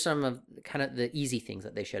 And these are some of kind of the easy things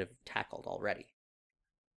that they should have tackled already.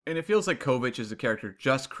 And it feels like Kovich is a character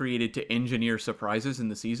just created to engineer surprises in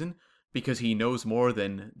the season because he knows more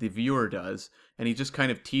than the viewer does. And he just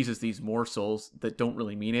kind of teases these morsels that don't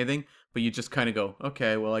really mean anything. But you just kind of go,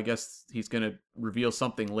 okay, well, I guess he's going to reveal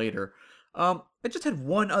something later. I just had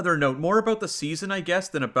one other note, more about the season, I guess,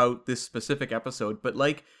 than about this specific episode. But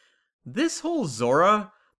like, this whole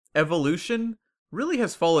Zora evolution really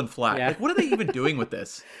has fallen flat. Yeah. Like, what are they even doing with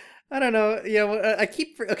this? I don't know. I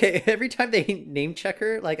keep every time they name check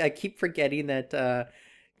her, like I keep forgetting that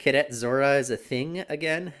Cadet Zora is a thing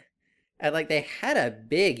again. And like they had a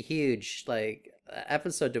big, huge like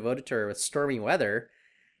episode devoted to her with stormy weather.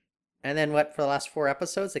 And then what, for the last 4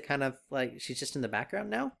 episodes, they kind of like she's just in the background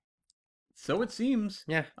now? So it seems.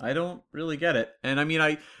 Yeah. I don't really get it. And I mean,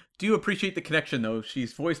 I do appreciate the connection, though.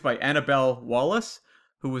 She's voiced by Annabelle Wallace,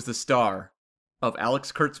 who was the star of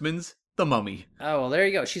Alex Kurtzman's The Mummy. Oh, well, there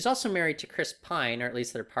you go. She's also married to Chris Pine, or at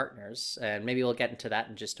least they're partners. And maybe we'll get into that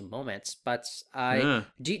in just a moment. But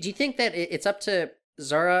do you think that it's up to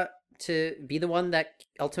Zara to be the one that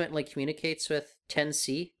ultimately communicates with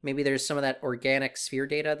 10C? Maybe there's some of that organic sphere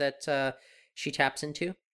data that she taps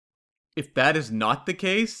into? If that is not the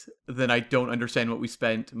case, then I don't understand what we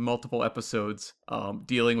spent multiple episodes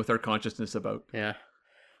dealing with our consciousness about. Yeah.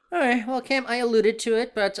 All right. Well, Cam, I alluded to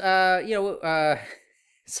it, but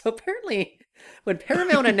so apparently, when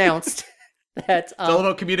Paramount announced that it's all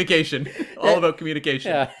about communication, all about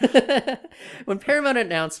communication. Yeah. When Paramount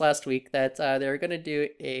announced last week that they were going to do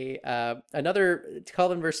another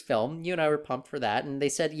Colvinverse film, you and I were pumped for that, and they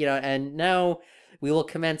said, and now we will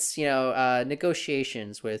commence,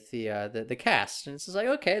 negotiations with the cast. And it's just like,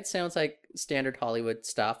 okay, it sounds like standard Hollywood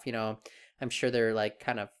stuff. I'm sure they're like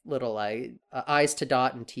kind of little I's to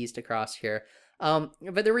dot and T's to cross here.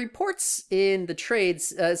 But the reports in the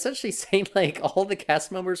trades essentially saying like all the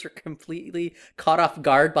cast members are completely caught off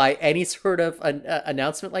guard by any sort of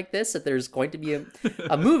announcement like this, that there's going to be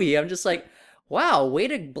a movie. I'm just like, wow, way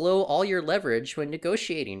to blow all your leverage when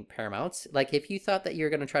negotiating, Paramount. Like, if you thought that you're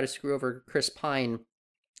going to try to screw over Chris Pine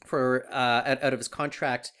for out of his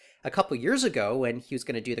contract a couple years ago when he was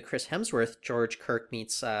going to do the Chris Hemsworth, George Kirk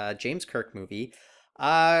meets James Kirk movie,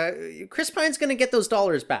 Chris Pine's going to get those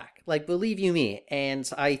dollars back. Like, believe you me. And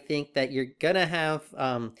I think that you're going to have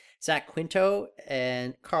Zach Quinto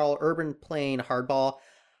and Carl Urban playing hardball.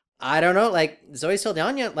 I don't know, like, Zoe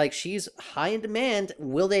Saldana, like, she's high in demand.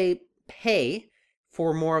 Will they pay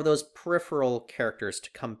for more of those peripheral characters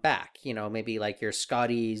to come back? Maybe like your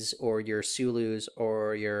Scotties or your Sulus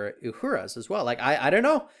or your Uhuras as well. Like, I don't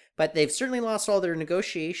know, but they've certainly lost all their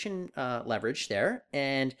negotiation leverage there.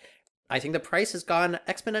 And I think the price has gone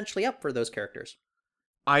exponentially up for those characters.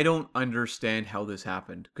 I don't understand how this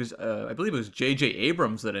happened, because I believe it was J.J.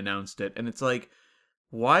 Abrams that announced it. And it's like,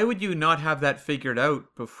 why would you not have that figured out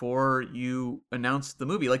before you announce the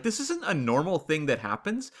movie? Like, this isn't a normal thing that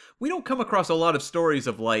happens. We don't come across a lot of stories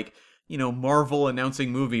of, like, Marvel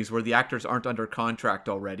announcing movies where the actors aren't under contract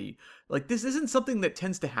already. Like, this isn't something that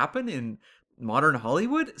tends to happen in modern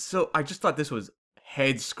Hollywood. So I just thought this was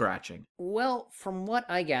head-scratching. Well, from what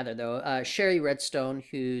I gather, though, Sherry Redstone,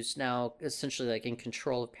 who's now essentially, like, in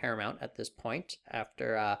control of Paramount at this point,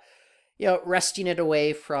 after wresting it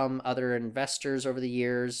away from other investors over the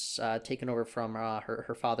years, taken over from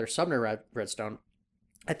her father, Sumner Redstone.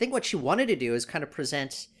 I think what she wanted to do is kind of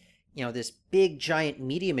present, this big, giant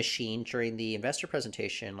media machine during the investor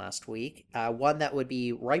presentation last week, one that would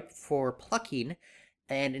be ripe for plucking.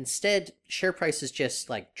 And instead, share prices just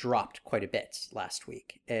like dropped quite a bit last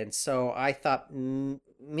week. And so I thought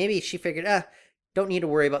maybe she figured, don't need to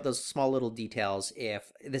worry about those small little details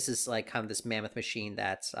if this is like kind of this mammoth machine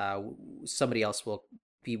that somebody else will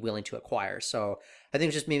be willing to acquire. So I think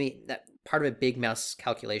it's just maybe that part of a big mouse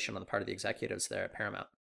calculation on the part of the executives there at Paramount.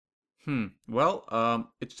 Well,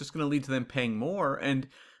 it's just going to lead to them paying more, and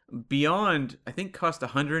Beyond, I think, cost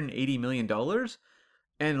 $180 million.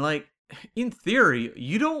 And like, in theory,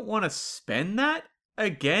 you don't want to spend that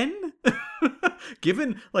again?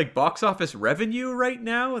 Given like box office revenue right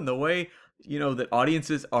now and the way that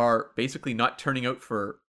audiences are basically not turning out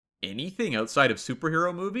for anything outside of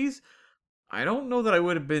superhero movies, I don't know that I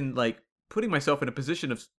would have been like putting myself in a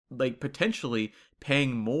position of like potentially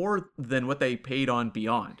paying more than what they paid on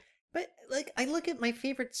Beyond. But like, I look at my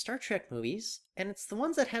favorite Star Trek movies, and it's the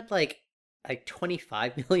ones that had like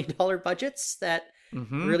 $25 million budgets that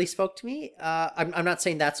really spoke to me. I'm not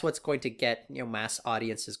saying that's what's going to get mass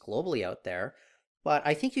audiences globally out there. But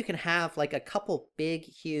I think you can have like a couple big,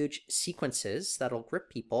 huge sequences that'll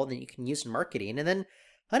grip people that you can use in marketing. And then,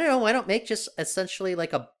 I don't know, why don't make just essentially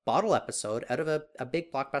like a bottle episode out of a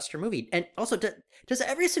big blockbuster movie? And also, does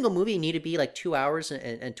every single movie need to be like 2 hours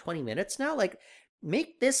and 20 minutes now? Like,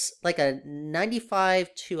 make this like a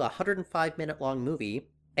 95 to 105 minute long movie,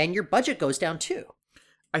 and your budget goes down too.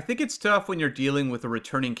 I think it's tough when you're dealing with a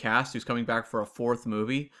returning cast who's coming back for a fourth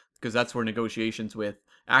movie, because that's where negotiations with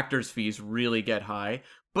actors' fees really get high.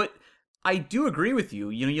 But I do agree with you.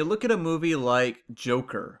 You look at a movie like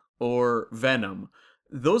Joker or Venom,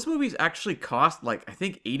 those movies actually cost like, I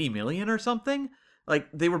think 80 million or something. Like,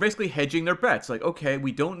 they were basically hedging their bets. Like, okay,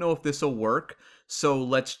 we don't know if this will work, so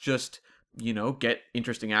let's just get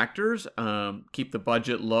interesting actors, keep the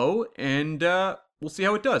budget low, and we'll see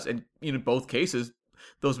how it does. And in both cases,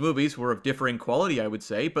 those movies were of differing quality, I would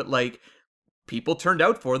say, but like people turned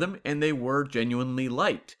out for them and they were genuinely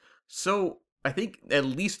liked. So I think at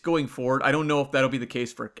least going forward, I don't know if that'll be the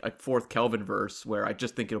case for a fourth Kelvinverse, where I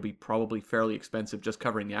just think it'll be probably fairly expensive just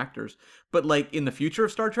covering the actors. But like in the future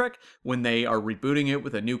of Star Trek, when they are rebooting it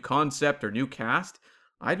with a new concept or new cast,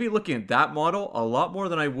 I'd be looking at that model a lot more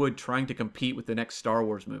than I would trying to compete with the next Star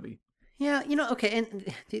Wars movie. Yeah, okay,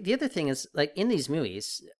 and the other thing is, like, in these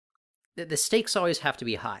movies, the stakes always have to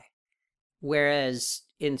be high. Whereas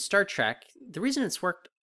in Star Trek, the reason it's worked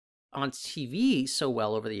on TV so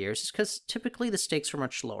well over the years is because typically the stakes were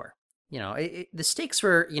much lower. The stakes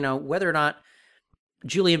were, whether or not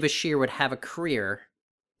Julian Bashir would have a career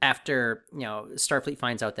after, Starfleet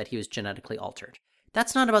finds out that he was genetically altered.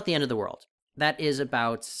 That's not about the end of the world. That is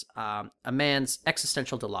about a man's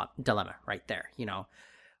existential dilemma right there,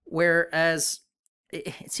 Whereas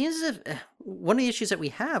it seems as if one of the issues that we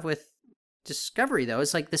have with Discovery, though,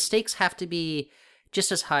 is like the stakes have to be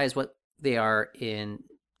just as high as what they are in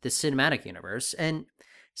the cinematic universe, and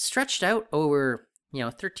stretched out over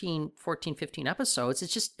 13, 14, 15 episodes,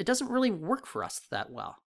 it doesn't really work for us that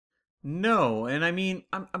well. No, and I mean,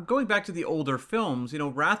 I'm going back to the older films.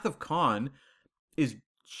 Wrath of Khan is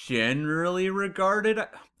generally regarded,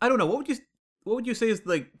 I don't know, what would you say is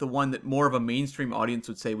like the one that more of a mainstream audience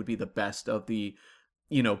would say would be the best of the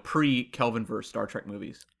pre-Kelvinverse Star Trek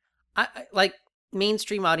movies? I like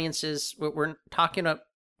mainstream audiences. We're talking about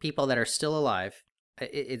people that are still alive.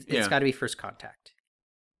 It's got to be First Contact.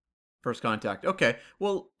 First Contact. Okay.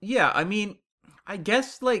 Well, yeah, I mean, I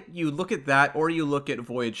guess like you look at that or you look at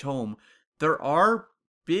Voyage Home, there are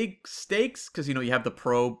big stakes because, you have the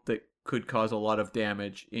probe that could cause a lot of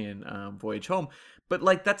damage in Voyage Home. But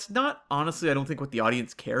like, that's not, honestly, I don't think what the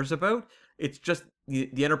audience cares about. It's just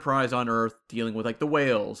the Enterprise on Earth dealing with like the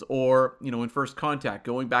whales, or, in First Contact,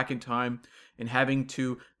 going back in time and having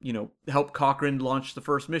to, help Cochrane launch the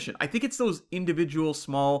first mission. I think it's those individual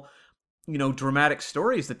small, dramatic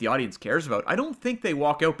stories that the audience cares about. I don't think they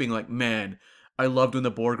walk out being like, man, I loved when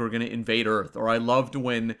the Borg were going to invade Earth, or I loved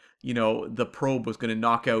when, the probe was going to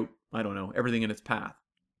knock out, I don't know, everything in its path.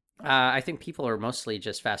 I think people are mostly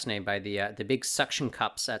just fascinated by the big suction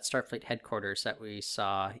cups at Starfleet headquarters that we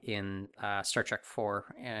saw in Star Trek IV,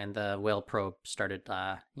 and the whale probe started,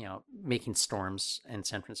 making storms in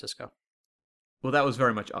San Francisco. Well, that was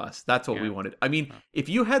very much us. That's what we wanted. I mean, if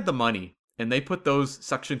you had the money and they put those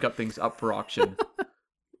suction cup things up for auction,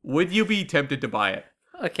 would you be tempted to buy it?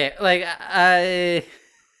 Okay, like,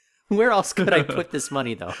 where else could I put this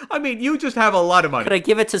money, though? I mean, you just have a lot of money. Could I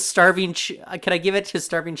give it to starving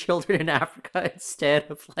children in Africa instead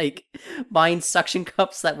of like buying suction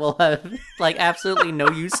cups that will have like absolutely no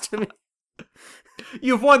use to me?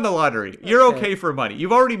 You've won the lottery. You're okay for money.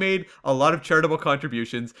 You've already made a lot of charitable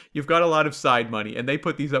contributions. You've got a lot of side money, and they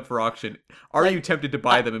put these up for auction. Are you tempted to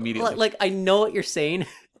buy them immediately? Like, I know what you're saying,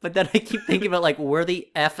 but then I keep thinking about like, where the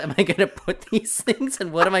F am I going to put these things,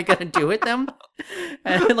 and what am I going to do with them?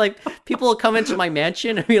 And like, people will come into my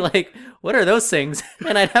mansion and be like, what are those things?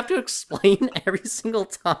 And I'd have to explain every single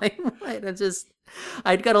time.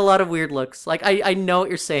 I'd got a lot of weird looks. Like, I know what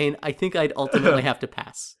you're saying. I think I'd ultimately have to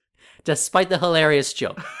pass, despite the hilarious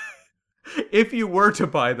joke. If you were to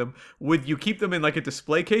buy them, would you keep them in like a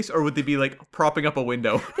display case, or would they be like propping up a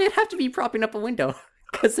window? They'd have to be propping up a window.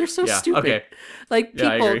 Because they're so stupid. Okay. Like,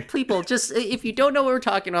 people, just, if you don't know what we're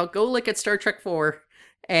talking about, go look at Star Trek IV.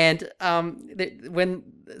 And when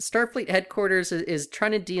Starfleet headquarters is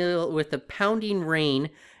trying to deal with the pounding rain,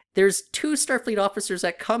 there's two Starfleet officers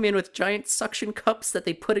that come in with giant suction cups that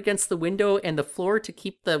they put against the window and the floor to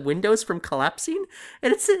keep the windows from collapsing.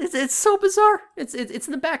 And it's so bizarre. It's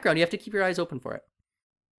in the background. You have to keep your eyes open for it.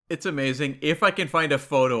 It's amazing. If I can find a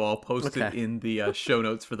photo, I'll post it in the show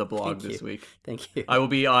notes for the blog this week. Thank you. I will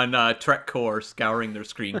be on Trek Core scouring their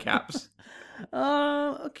screen caps.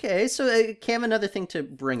 Okay. So, Cam, another thing to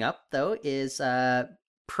bring up, though, is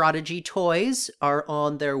Prodigy toys are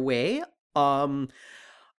on their way.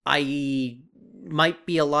 I might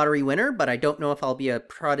be a lottery winner, but I don't know if I'll be a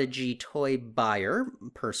Prodigy toy buyer,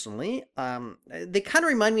 personally. They kind of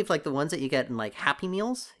remind me of like the ones that you get in like Happy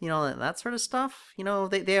Meals, that sort of stuff.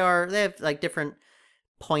 They have like different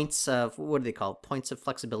points of, what do they call it? Points of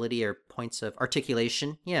flexibility or points of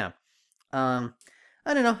articulation. Yeah. I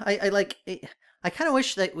don't know. I kind of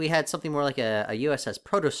wish that we had something more like a USS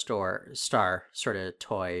Protostar sort of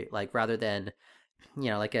toy, like rather than,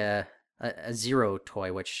 like a Zero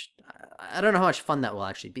toy, which I don't know how much fun that will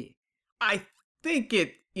actually be. I think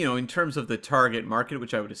it, in terms of the target market,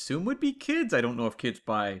 which I would assume would be kids. I don't know if kids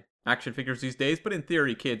buy action figures these days, but in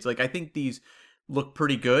theory, kids, like, I think these look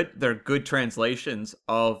pretty good. They're good translations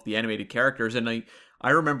of the animated characters, and I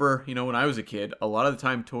remember, when I was a kid, a lot of the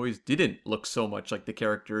time toys didn't look so much like the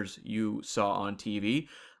characters you saw on TV.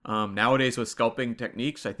 Nowadays, with sculpting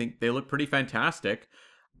techniques, I think they look pretty fantastic.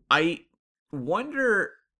 I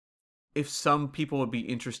wonder if some people would be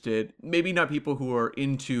interested, maybe not people who are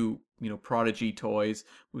into, Prodigy toys,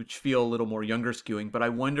 which feel a little more younger skewing, but I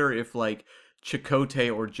wonder if, like,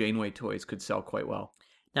 Chakotay or Janeway toys could sell quite well.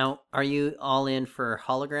 Now, are you all in for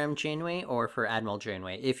hologram Janeway or for Admiral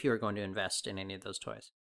Janeway if you are going to invest in any of those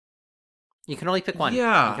toys? You can only pick one.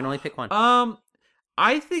 Yeah. You can only pick one.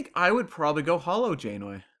 I think I would probably go Holo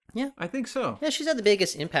Janeway. Yeah. I think so. Yeah, she's had the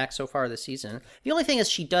biggest impact so far this season. The only thing is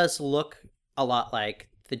she does look a lot like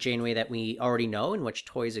the Janeway that we already know, in which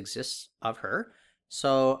toys exist of her.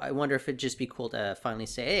 So I wonder if it'd just be cool to finally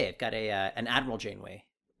say, hey, I've got an Admiral Janeway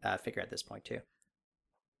figure at this point too.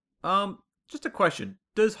 Just a question.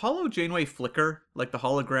 Does Holo Janeway flicker like the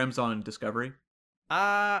holograms on Discovery?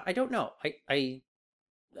 I don't know.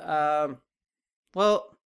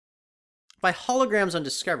 Well, by holograms on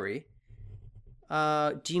Discovery,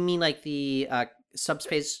 do you mean like the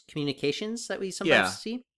subspace communications that we sometimes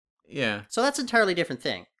see? Yeah. So that's an entirely different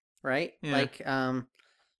thing, right? Yeah. Like,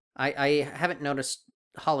 I haven't noticed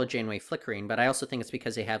Holo Janeway flickering, but I also think it's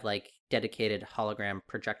because they have like dedicated hologram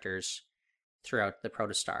projectors throughout the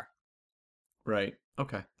protostar. Right.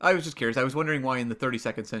 Okay. I was just curious. I was wondering why in the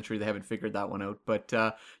 32nd century they haven't figured that one out. But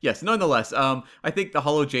yes, nonetheless, I think the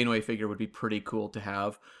Holo Janeway figure would be pretty cool to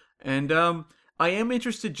have. And I am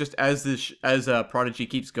interested, just as Prodigy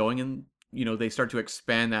keeps going and they start to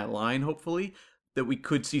expand that line, hopefully, that we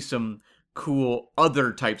could see some cool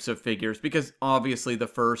other types of figures, because obviously the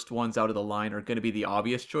first ones out of the line are going to be the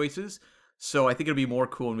obvious choices. So I think it'll be more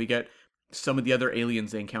cool when we get some of the other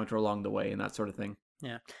aliens they encounter along the way and that sort of thing.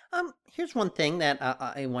 Yeah. Here's one thing that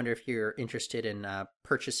I wonder if you're interested in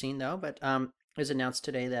purchasing, though. But it was announced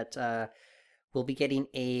today that we'll be getting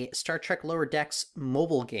a Star Trek Lower Decks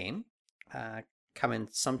mobile game coming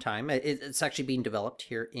sometime. It's actually being developed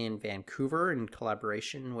here in Vancouver in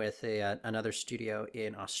collaboration with another studio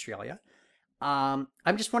in Australia. I'm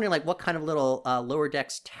just wondering, like, what kind of little Lower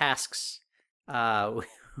Decks tasks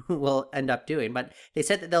will end up doing, but they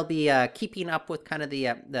said that they'll be keeping up with kind of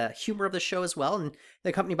the humor of the show as well, and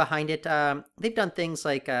the company behind it, they've done things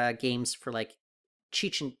like games for like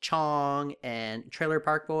Cheech and Chong and Trailer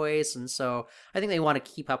Park Boys, and so I think they want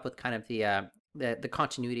to keep up with kind of the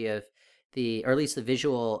continuity of or at least the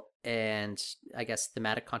visual and I guess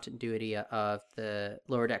thematic continuity of the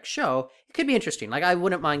Lower Deck show. It could be interesting. Like, I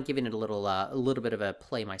wouldn't mind giving it a little bit of a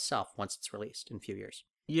play myself once it's released in a few years.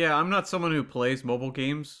 Yeah, I'm not someone who plays mobile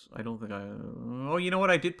games. I don't think Oh, you know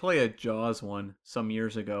what? I did play a Jaws one some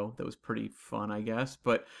years ago. That was pretty fun, I guess.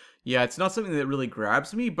 But yeah, it's not something that really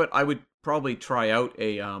grabs me, but I would probably try out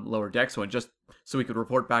a Lower Decks one just so we could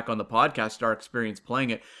report back on the podcast our experience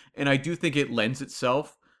playing it. And I do think it lends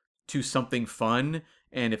itself to something fun,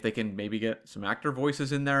 and if they can maybe get some actor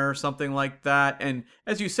voices in there or something like that. And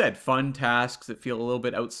as you said, fun tasks that feel a little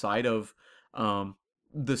bit outside of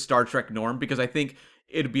the Star Trek norm, because I think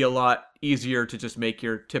it'd be a lot easier to just make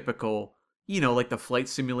your typical, like the flight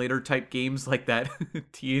simulator type games, like that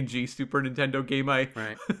TNG Super Nintendo game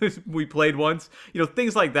we played once.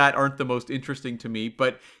 Things like that aren't the most interesting to me,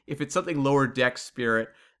 but if it's something Lower Deck spirit,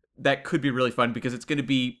 that could be really fun because it's going to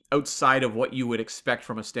be outside of what you would expect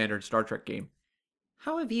from a standard Star Trek game.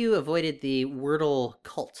 How have you avoided the Wordle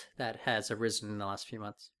cult that has arisen in the last few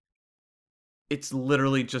months? It's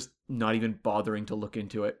literally just not even bothering to look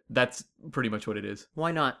into it. That's pretty much what it is.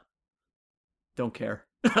 Why not? Don't care.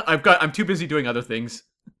 I'm too busy doing other things.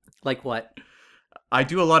 Like what? I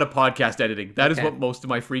do a lot of podcast editing. That is what most of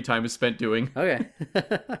my free time is spent doing. Okay.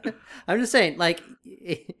 I'm just saying, like,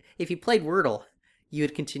 if you played Wordle, you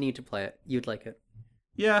would continue to play it. You'd like it.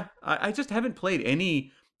 Yeah, I just haven't played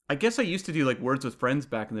any. I guess I used to do like Words with Friends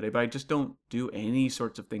back in the day, but I just don't do any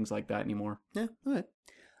sorts of things like that anymore. Yeah, all right.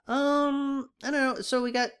 I don't know. So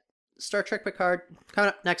we got Star Trek Picard coming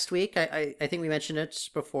up next week. I think we mentioned it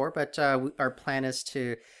before, but our plan is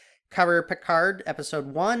to cover Picard episode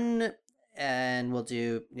 1, and we'll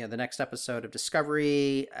do the next episode of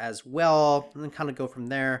Discovery as well, and then kind of go from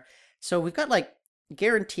there. So we've got like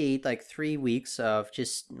guaranteed like 3 weeks of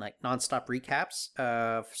just like nonstop recaps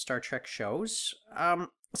of Star Trek shows.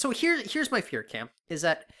 So here's my fear, Cam, is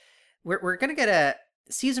that we're gonna get a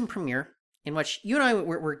season premiere in which you and I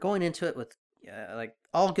we're going into it with like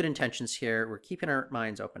all good intentions here. We're keeping our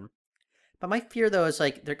minds open, but my fear though is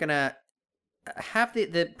like they're gonna have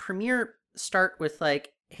the premiere start with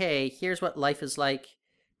like, hey, here's what life is like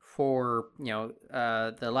for,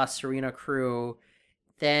 the La Serena crew.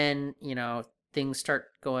 Then, things start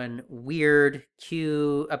going weird.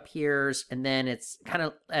 Q appears, and then it's kind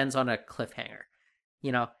of ends on a cliffhanger.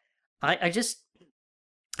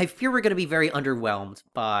 I fear we're going to be very underwhelmed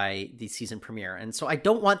by the season premiere. And so I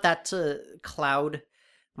don't want that to cloud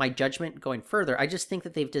my judgment going further. I just think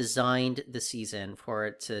that they've designed the season for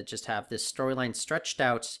it to just have this storyline stretched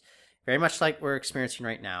out very much like we're experiencing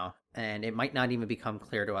right now. And it might not even become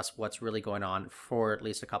clear to us what's really going on for at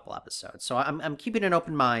least a couple episodes. So I'm keeping an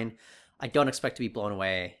open mind. I don't expect to be blown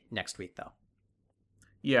away next week, though.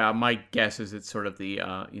 Yeah, my guess is it's sort of the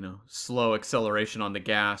slow acceleration on the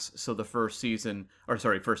gas. So the first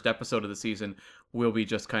episode of the season will be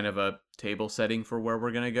just kind of a table setting for where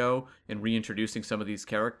we're gonna go and reintroducing some of these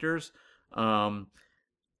characters. The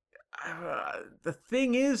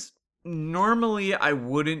thing is, normally I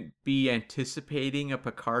wouldn't be anticipating a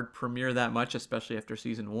Picard premiere that much, especially after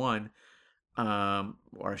season 1, or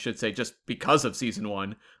I should say, just because of season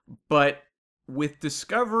 1. But with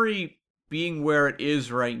Discovery being where it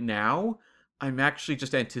is right now, I'm actually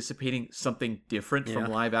just anticipating something different from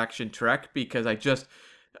live action Trek, because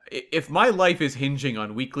if my life is hinging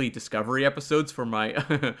on weekly Discovery episodes for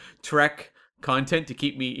my Trek content to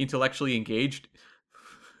keep me intellectually engaged,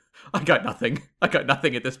 I got nothing. I got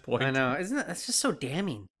nothing at this point. I know. That's just so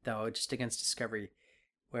damning, though, just against Discovery,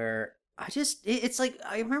 where it's like,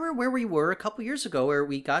 I remember where we were a couple years ago, where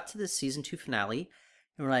we got to the season 2 finale,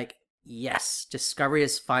 and we're like, yes, Discovery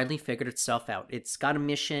has finally figured itself out. It's got a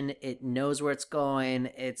mission. It knows where it's going.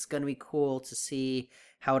 It's going to be cool to see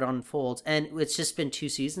how it unfolds. And it's just been 2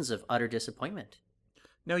 seasons of utter disappointment.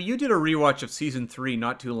 Now, you did a rewatch of season 3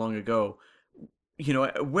 not too long ago.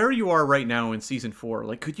 Where you are right now in season 4,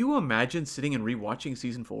 like, could you imagine sitting and rewatching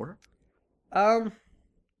season 4?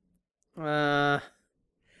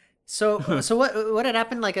 So what had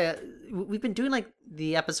happened, we've been doing,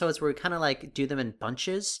 the episodes where we kind of, do them in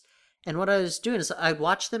bunches. And what I was doing is I'd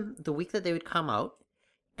watch them the week that they would come out,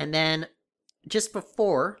 and then just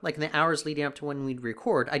before, in the hours leading up to when we'd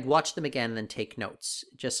record, I'd watch them again and then take notes.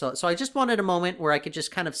 So I just wanted a moment where I could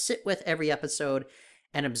just kind of sit with every episode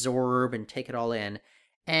and absorb and take it all in.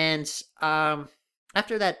 And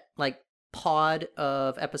after that, pod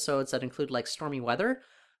of episodes that include, stormy weather,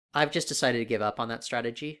 I've just decided to give up on that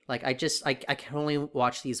strategy. I can only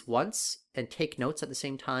watch these once and take notes at the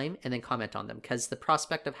same time and then comment on them, because the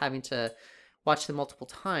prospect of having to watch them multiple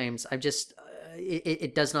times,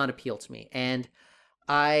 it does not appeal to me. And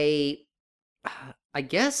I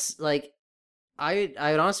guess I would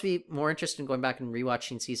honestly be more interested in going back and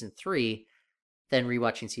rewatching season 3 than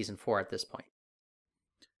rewatching season 4 at this point.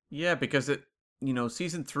 Yeah, because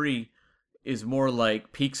season 3 is more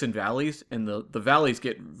like peaks and valleys, and the valleys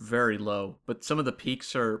get very low, but some of the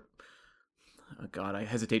peaks are, oh God, I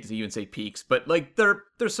hesitate to even say peaks, but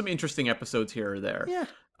there's some interesting episodes here or there. Yeah.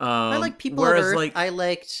 I like People of Earth. I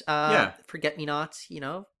liked Forget Me Not,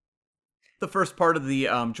 The first part of the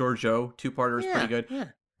Georgiou 2-parter is pretty good. Yeah.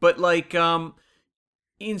 But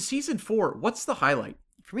in season 4, what's the highlight?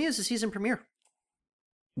 For me, it was the season premiere.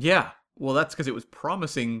 Yeah. Well, that's because it was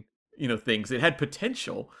promising, things. It had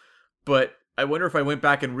potential. But I wonder if I went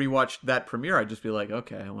back and rewatched that premiere, I'd just be like,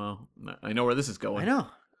 okay, well, I know where this is going. I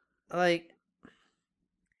know.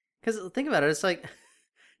 Because think about it, it's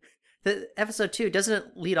the episode 2, doesn't it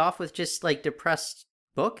lead off with just depressed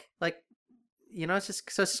Book? It's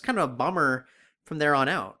just kind of a bummer from there on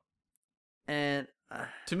out. And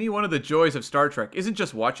to me, one of the joys of Star Trek isn't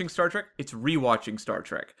just watching Star Trek, it's rewatching Star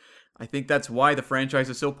Trek. I think that's why the franchise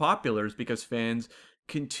is so popular, is because fans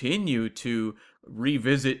continue to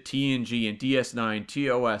revisit TNG and DS9,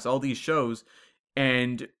 TOS, all these shows,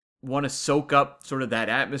 and want to soak up sort of that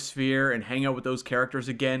atmosphere and hang out with those characters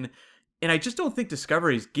again. And I just don't think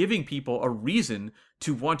Discovery is giving people a reason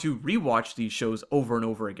to want to rewatch these shows over and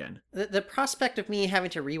over again. The prospect of me having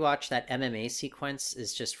to rewatch that MMA sequence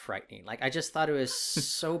is just frightening. I just thought it was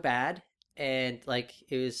so bad, and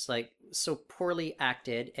it was so poorly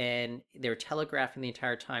acted, and they're telegraphing the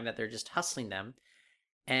entire time that they're just hustling them.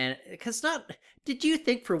 And did you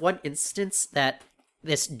think for one instance that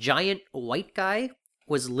this giant white guy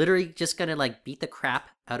was literally just gonna beat the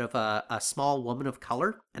crap out of a small woman of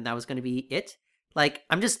color, and that was gonna be it?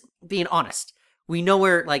 I'm just being honest. We know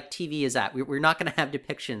where TV is at. We're not gonna have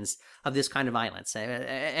depictions of this kind of violence,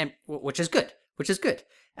 and which is good.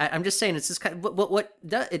 I'm just saying, it's just kind of what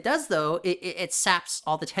it does, though. It saps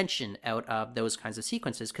all the tension out of those kinds of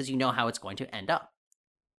sequences, because you know how it's going to end up.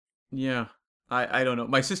 Yeah. I don't know.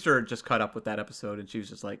 My sister just caught up with that episode, and she was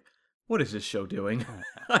just like, what is this show doing?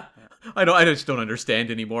 I just don't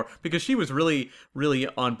understand anymore, because she was really, really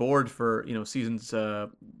on board for, seasons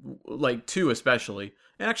like 2 especially.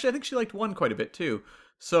 And actually, I think she liked 1 quite a bit too.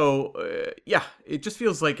 So, yeah, it just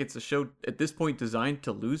feels like it's a show at this point designed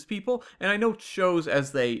to lose people. And I know shows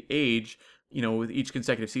as they age, with each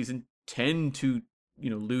consecutive season, tend to,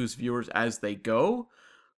 lose viewers as they go.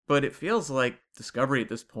 But it feels like Discovery at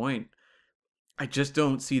this point, I just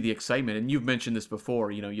don't see the excitement. And you've mentioned this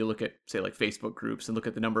before, you look at, say, like Facebook groups and look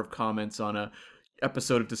at the number of comments on a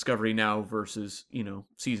episode of Discovery Now versus,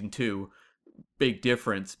 season 2. Big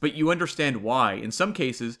difference. But you understand why. In some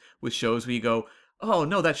cases, with shows where you go, oh,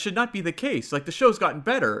 no, that should not be the case. Like, the show's gotten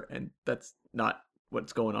better. And that's not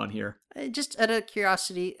what's going on here. Just out of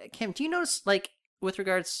curiosity, Kim, do you notice, like, with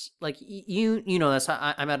regards, like, you know this,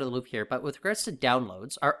 I'm out of the loop here, but with regards to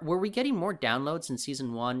downloads, were we getting more downloads in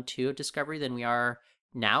season 1, 2 of Discovery than we are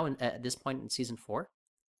now at this point in season 4?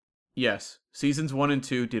 Yes. Seasons 1 and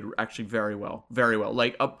 2 did actually very well. Very well.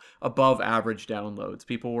 Like, above average downloads.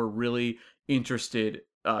 People were really interested,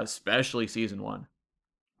 especially season 1.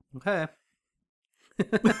 Okay.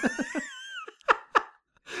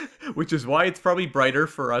 Which is why it's probably brighter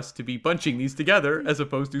for us to be bunching these together as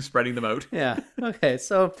opposed to spreading them out. Yeah. Okay.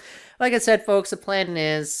 So, like I said, folks, the plan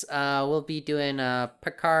is we'll be doing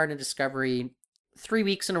Picard and Discovery 3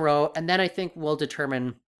 weeks in a row, and then I think we'll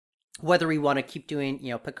determine whether we want to keep doing,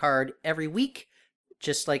 Picard every week,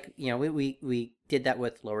 just like, we did that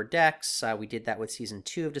with Lower Decks. We did that with season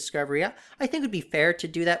 2 of Discovery. I think it would be fair to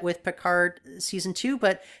do that with Picard season 2,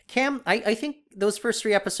 but Cam, I think those first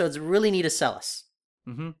 3 episodes really need to sell us.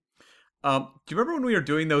 Mm-hmm. Do you remember when we were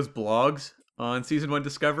doing those blogs on season 1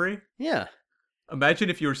 Discovery? Yeah.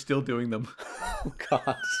 Imagine if you were still doing them. Oh,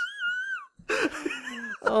 God.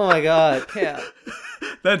 Oh, my God. Yeah.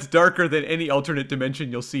 That's darker than any alternate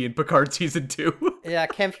dimension you'll see in Picard season 2. Yeah,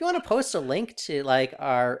 Cam, if you want to post a link to, like,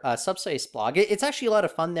 our Subspace blog, it's actually a lot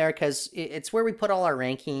of fun there, because it's where we put all our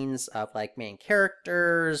rankings of, like, main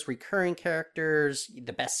characters, recurring characters,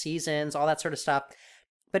 the best seasons, all that sort of stuff.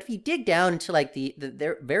 But if you dig down to, like, the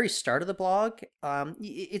very start of the blog,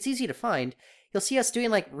 it's easy to find. You'll see us doing,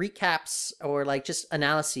 like, recaps or, like, just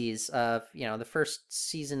analyses of, the first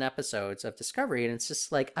season episodes of Discovery. And it's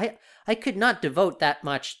just like, I could not devote that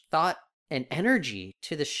much thought and energy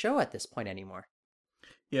to the show at this point anymore.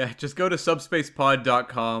 Yeah, just go to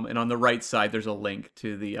subspacepod.com, and on the right side, there's a link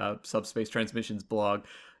to the Subspace Transmissions blog.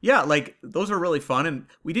 Yeah, like, those are really fun, and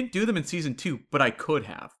we didn't do them in season 2, but I could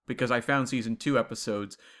have, because I found season 2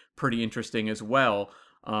 episodes pretty interesting as well.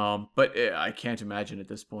 But I can't imagine at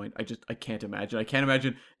this point. I can't imagine. I can't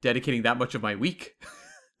imagine dedicating that much of my week.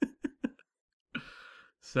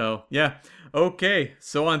 So, yeah. Okay,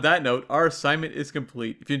 so on that note, our assignment is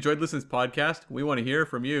complete. If you enjoyed listening to this podcast, we want to hear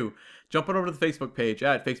from you. Jump on over to the Facebook page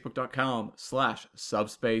at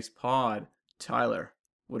facebook.com/subspacepod. Tyler,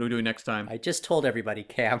 what are we doing next time? I just told everybody,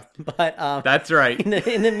 Cam, but that's right.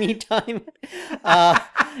 In the meantime,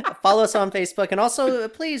 follow us on Facebook, and also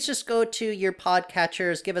please just go to your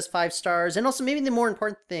podcatchers, give us 5 stars, and also maybe the more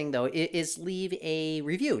important thing though is leave a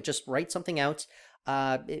review. Just write something out.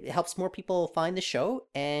 It helps more people find the show,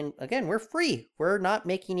 and again, we're free. We're not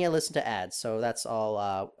making you listen to ads, so that's all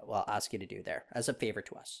I'll ask you to do there as a favor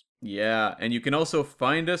to us. Yeah, and you can also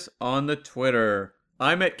find us on the Twitter.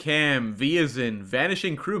 I'm at Cam, V as in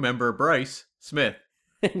Vanishing Crew member Bryce Smith.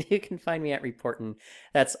 And you can find me at Reportin.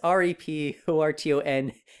 That's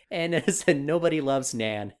REPORTON, N as in Nobody Loves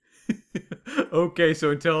Nan. Okay,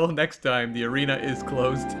 so until next time, the arena is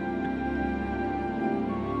closed.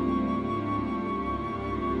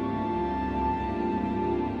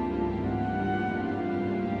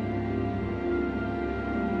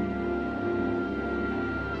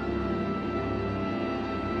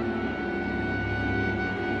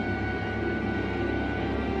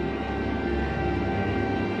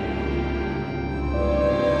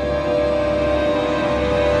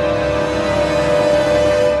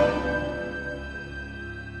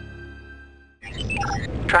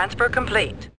 Transfer complete.